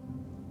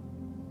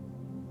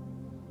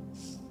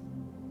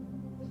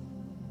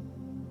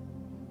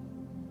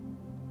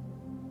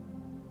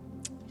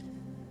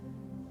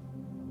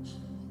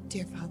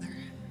 Dear Father,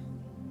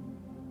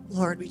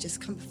 Lord, we just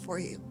come before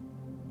you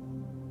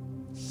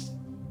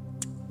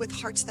with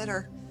hearts that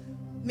are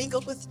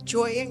mingled with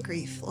joy and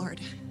grief,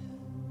 Lord.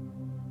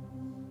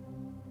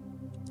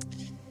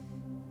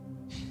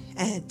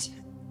 And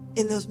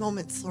in those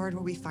moments, Lord,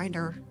 where we find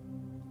our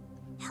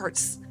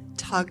hearts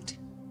tugged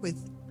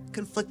with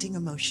conflicting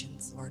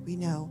emotions, Lord, we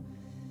know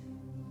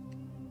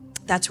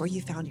that's where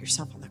you found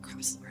yourself on the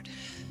cross, Lord,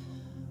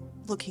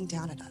 looking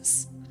down at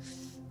us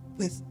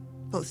with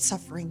both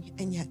suffering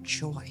and yet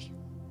joy.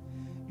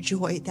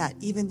 Joy that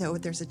even though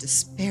there's a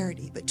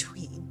disparity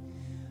between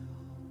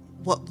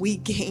what we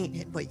gain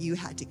and what you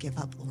had to give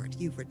up, Lord,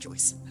 you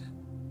rejoice in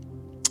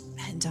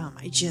that. And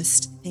I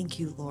just thank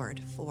you,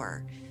 Lord,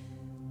 for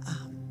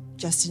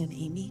Justin and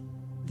Amy,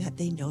 that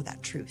they know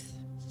that truth.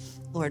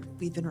 Lord,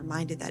 we've been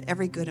reminded that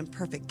every good and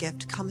perfect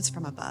gift comes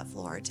from above,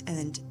 Lord,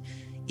 and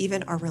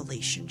even our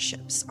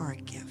relationships are a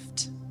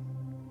gift.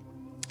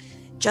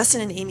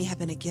 Justin and Amy have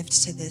been a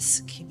gift to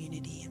this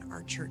community and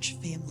our church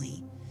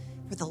family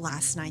for the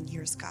last 9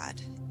 years,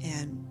 God.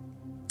 And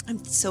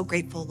I'm so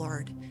grateful,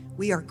 Lord.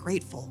 We are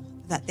grateful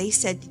that they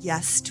said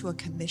yes to a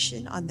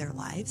commission on their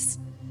lives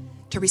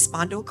to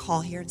respond to a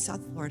call here in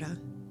South Florida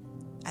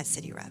at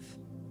City Rev.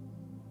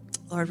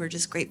 Lord, we're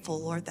just grateful,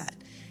 Lord, that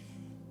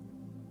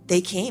they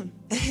came.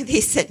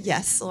 They said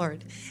yes,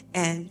 Lord.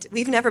 And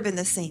we've never been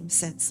the same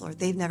since, Lord.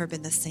 They've never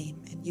been the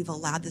same. And you've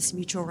allowed this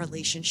mutual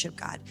relationship,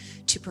 God,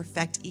 to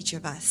perfect each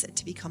of us and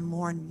to become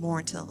more and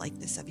more into the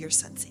likeness of your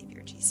Son,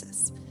 Savior,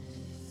 Jesus.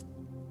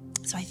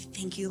 So I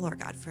thank you, Lord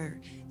God, for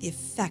the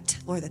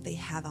effect, Lord, that they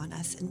have on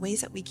us in ways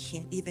that we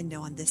can't even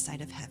know on this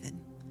side of heaven.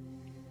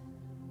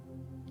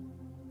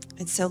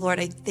 And so, Lord,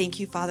 I thank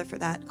you, Father, for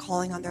that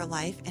calling on their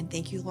life. And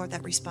thank you, Lord,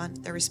 that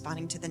they're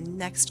responding to the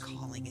next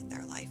calling in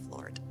their life,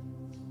 Lord.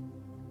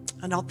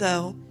 And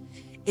although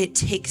it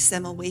takes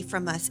them away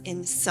from us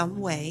in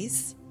some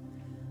ways,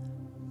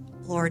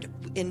 Lord,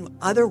 in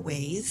other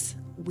ways,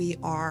 we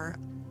are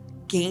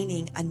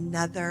gaining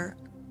another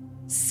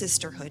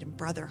sisterhood and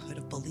brotherhood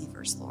of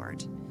believers,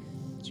 Lord,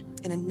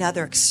 and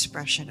another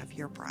expression of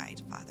your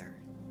bride, Father,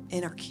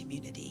 in our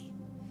community.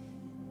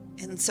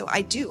 And so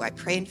I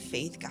pray in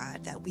faith,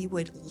 God, that we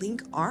would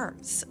link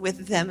arms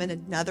with them in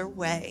another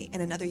way,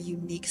 in another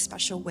unique,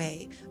 special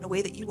way, in a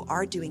way that you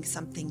are doing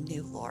something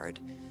new, Lord,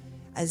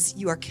 as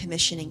you are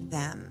commissioning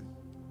them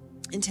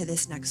into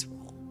this next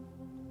role.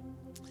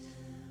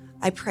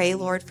 I pray,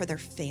 Lord, for their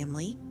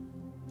family.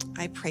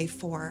 I pray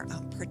for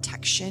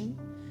protection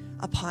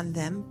upon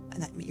them,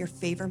 and that your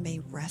favor may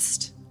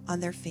rest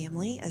on their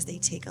family as they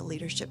take a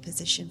leadership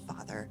position,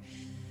 Father,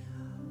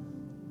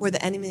 where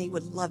the enemy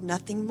would love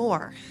nothing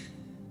more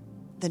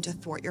than to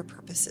thwart your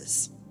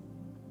purposes.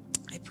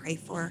 I pray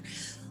for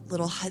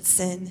little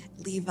Hudson,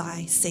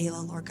 Levi,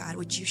 Selah, Lord God,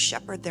 would you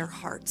shepherd their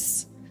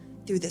hearts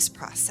through this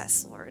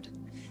process, Lord,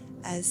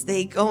 as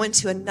they go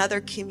into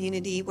another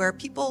community where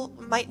people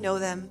might know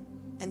them,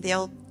 and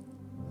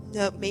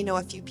may know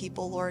a few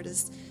people, Lord,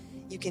 as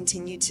you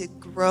continue to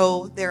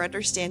grow their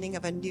understanding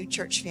of a new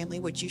church family.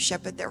 Would you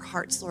shepherd their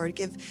hearts, Lord?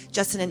 Give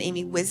Justin and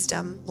Amy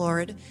wisdom,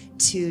 Lord,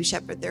 to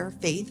shepherd their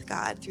faith,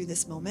 God, through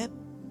this moment.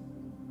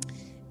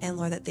 And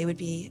Lord, that they would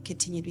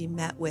continue to be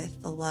met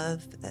with the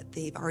love that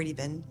they've already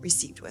been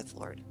received with,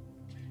 Lord.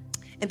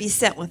 And be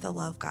sent with the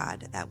love,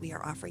 God, that we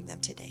are offering them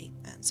today.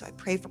 And so I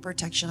pray for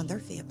protection on their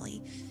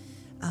family,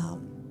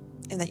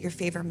 and that your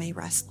favor may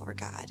rest, Lord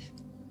God.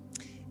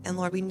 And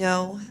Lord, we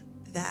know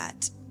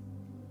that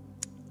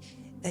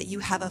you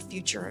have a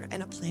future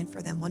and a plan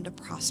for them, one to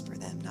prosper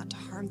them, not to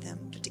harm them,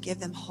 but to give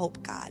them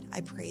hope, God. I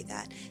pray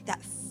that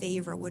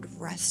favor would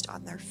rest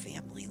on their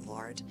family,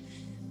 Lord.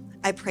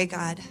 I pray,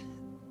 God,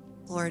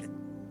 Lord,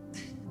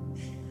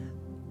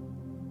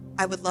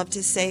 I would love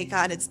to say,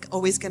 God, it's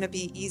always going to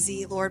be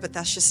easy, Lord, but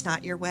that's just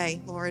not your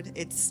way, Lord.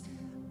 It's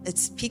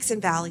peaks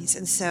and valleys.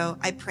 And so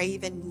I pray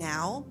even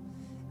now,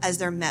 as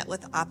they're met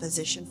with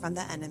opposition from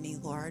the enemy,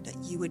 Lord, that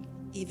you would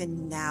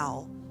even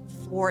now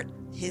thwart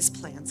his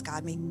plans,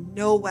 God. May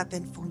no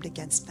weapon formed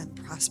against them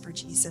prosper,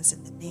 Jesus.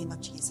 In the name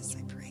of Jesus,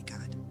 I pray,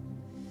 God.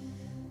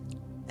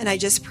 And I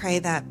just pray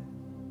that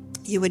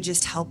you would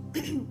just help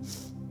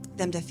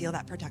them to feel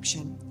that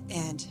protection,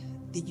 and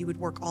that you would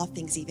work all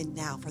things even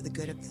now for the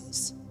good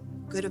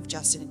of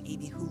Justin and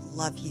Amy, who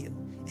love you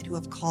and who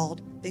have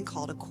been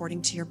called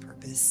according to your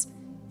purpose.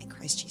 In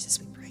Christ Jesus,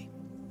 we pray.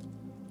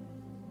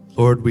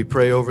 Lord, we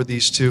pray over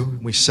these two.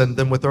 We send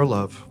them with our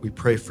love. We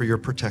pray for your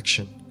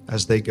protection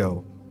as they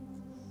go.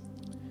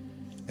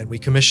 And we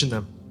commission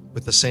them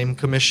with the same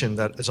commission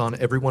that is on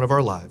every one of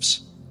our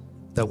lives,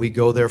 that we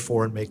go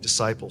therefore and make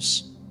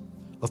disciples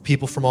of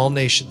people from all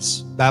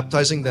nations,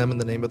 baptizing them in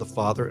the name of the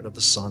Father and of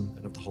the Son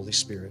and of the Holy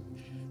Spirit,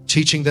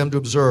 teaching them to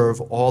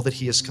observe all that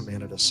he has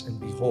commanded us. And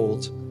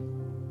behold,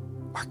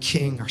 our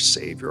King, our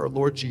Savior, our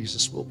Lord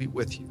Jesus will be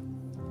with you,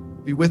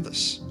 be with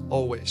us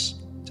always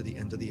to the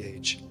end of the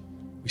age.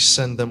 We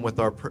send them with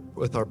our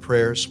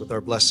prayers, with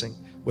our blessing,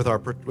 with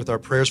our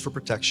prayers for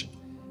protection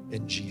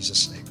in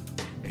Jesus' name.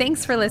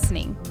 Thanks for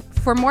listening.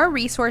 For more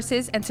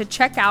resources and to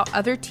check out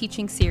other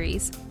teaching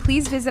series,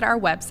 please visit our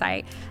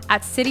website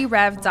at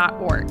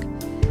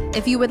cityrev.org.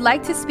 If you would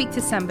like to speak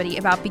to somebody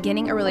about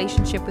beginning a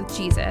relationship with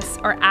Jesus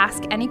or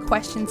ask any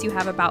questions you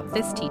have about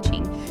this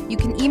teaching, you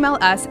can email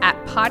us at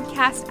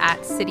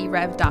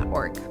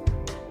podcast@cityrev.org.